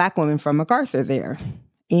this Black woman from MacArthur there.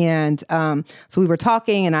 And so we were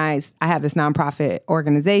talking, and I have this nonprofit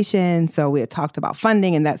organization, so we had talked about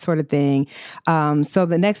funding and that sort of thing. So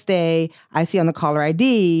the next day, I see on the caller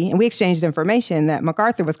ID, and we exchanged information that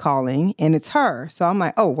MacArthur was calling, and it's her. So I'm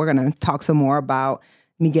like, oh, we're going to talk some more about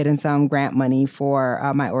me getting some grant money for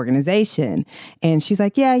my organization. And she's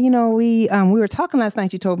like, yeah, we were talking last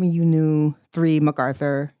night. You told me you knew 3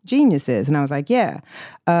 MacArthur geniuses. And I was like, yeah.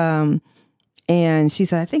 And she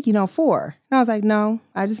said, I think you know 4. And I was like, no,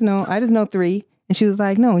 I just know 3. And she was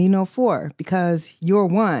like, no, you know 4 because you're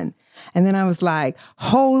one. And then I was like,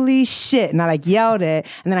 holy shit. And I yelled it.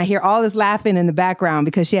 And then I hear all this laughing in the background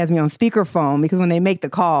because she has me on speakerphone, because when they make the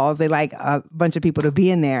calls, they like a bunch of people to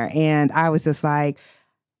be in there. And I was just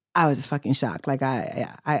fucking shocked. Like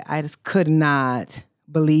I just could not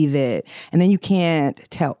believe it. And then you can't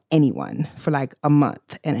tell anyone for like a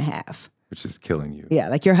month and a half. Which is killing you. Yeah,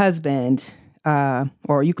 like your husband,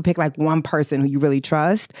 or you could pick like one person who you really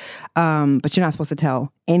trust, but you're not supposed to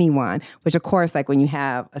tell anyone. Which of course, like when you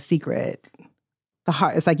have a secret, the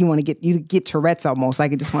heart, it's like you get Tourette's almost,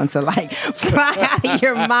 like it just wants to like fly out of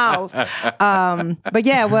your mouth. But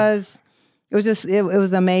yeah, it was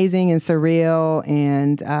amazing and surreal,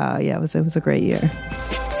 and it was a great year.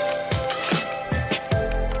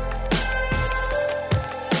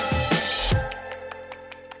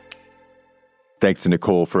 Thanks to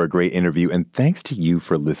Nikole for a great interview, and thanks to you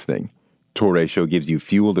for listening. Touré Show gives you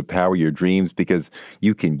fuel to power your dreams, because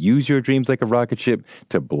you can use your dreams like a rocket ship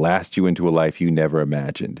to blast you into a life you never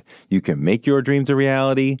imagined. You can make your dreams a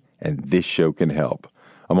reality, and this show can help.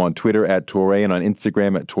 I'm on Twitter at Touré and on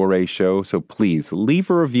Instagram at Touré Show, so please leave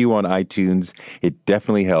a review on iTunes. It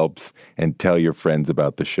definitely helps, and tell your friends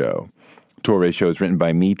about the show. Touré Show is written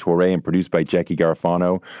by me, Touré, and produced by Jackie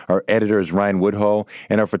Garfano. Our editor is Ryan Woodhull,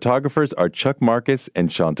 and our photographers are Chuck Marcus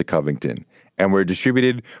and Shanta Covington. And we're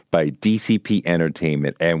distributed by DCP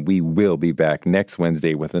Entertainment, and we will be back next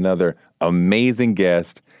Wednesday with another amazing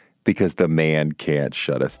guest, because the man can't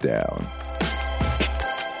shut us down.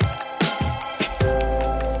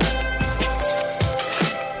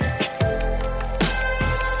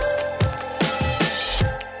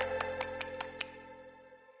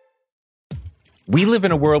 We live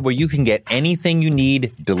in a world where you can get anything you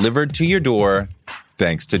need delivered to your door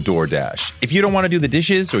thanks to DoorDash. If you don't want to do the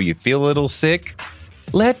dishes or you feel a little sick,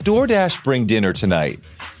 let DoorDash bring dinner tonight.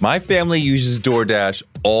 My family uses DoorDash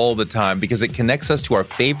all the time because it connects us to our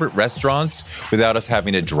favorite restaurants without us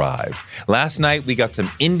having to drive. Last night, we got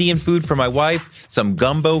some Indian food for my wife, some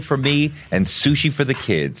gumbo for me, and sushi for the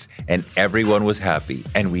kids. And everyone was happy,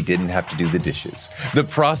 and we didn't have to do the dishes. The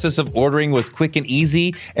process of ordering was quick and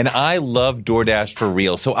easy, and I love DoorDash for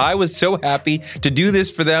real. So I was so happy to do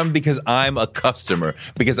this for them, because I'm a customer,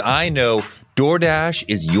 because I know DoorDash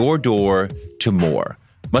is your door to more.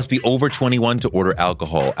 Must be over 21 to order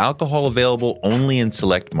alcohol. Alcohol available only in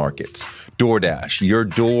select markets. DoorDash, your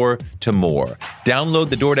door to more. Download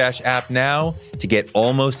the DoorDash app now to get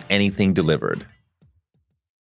almost anything delivered.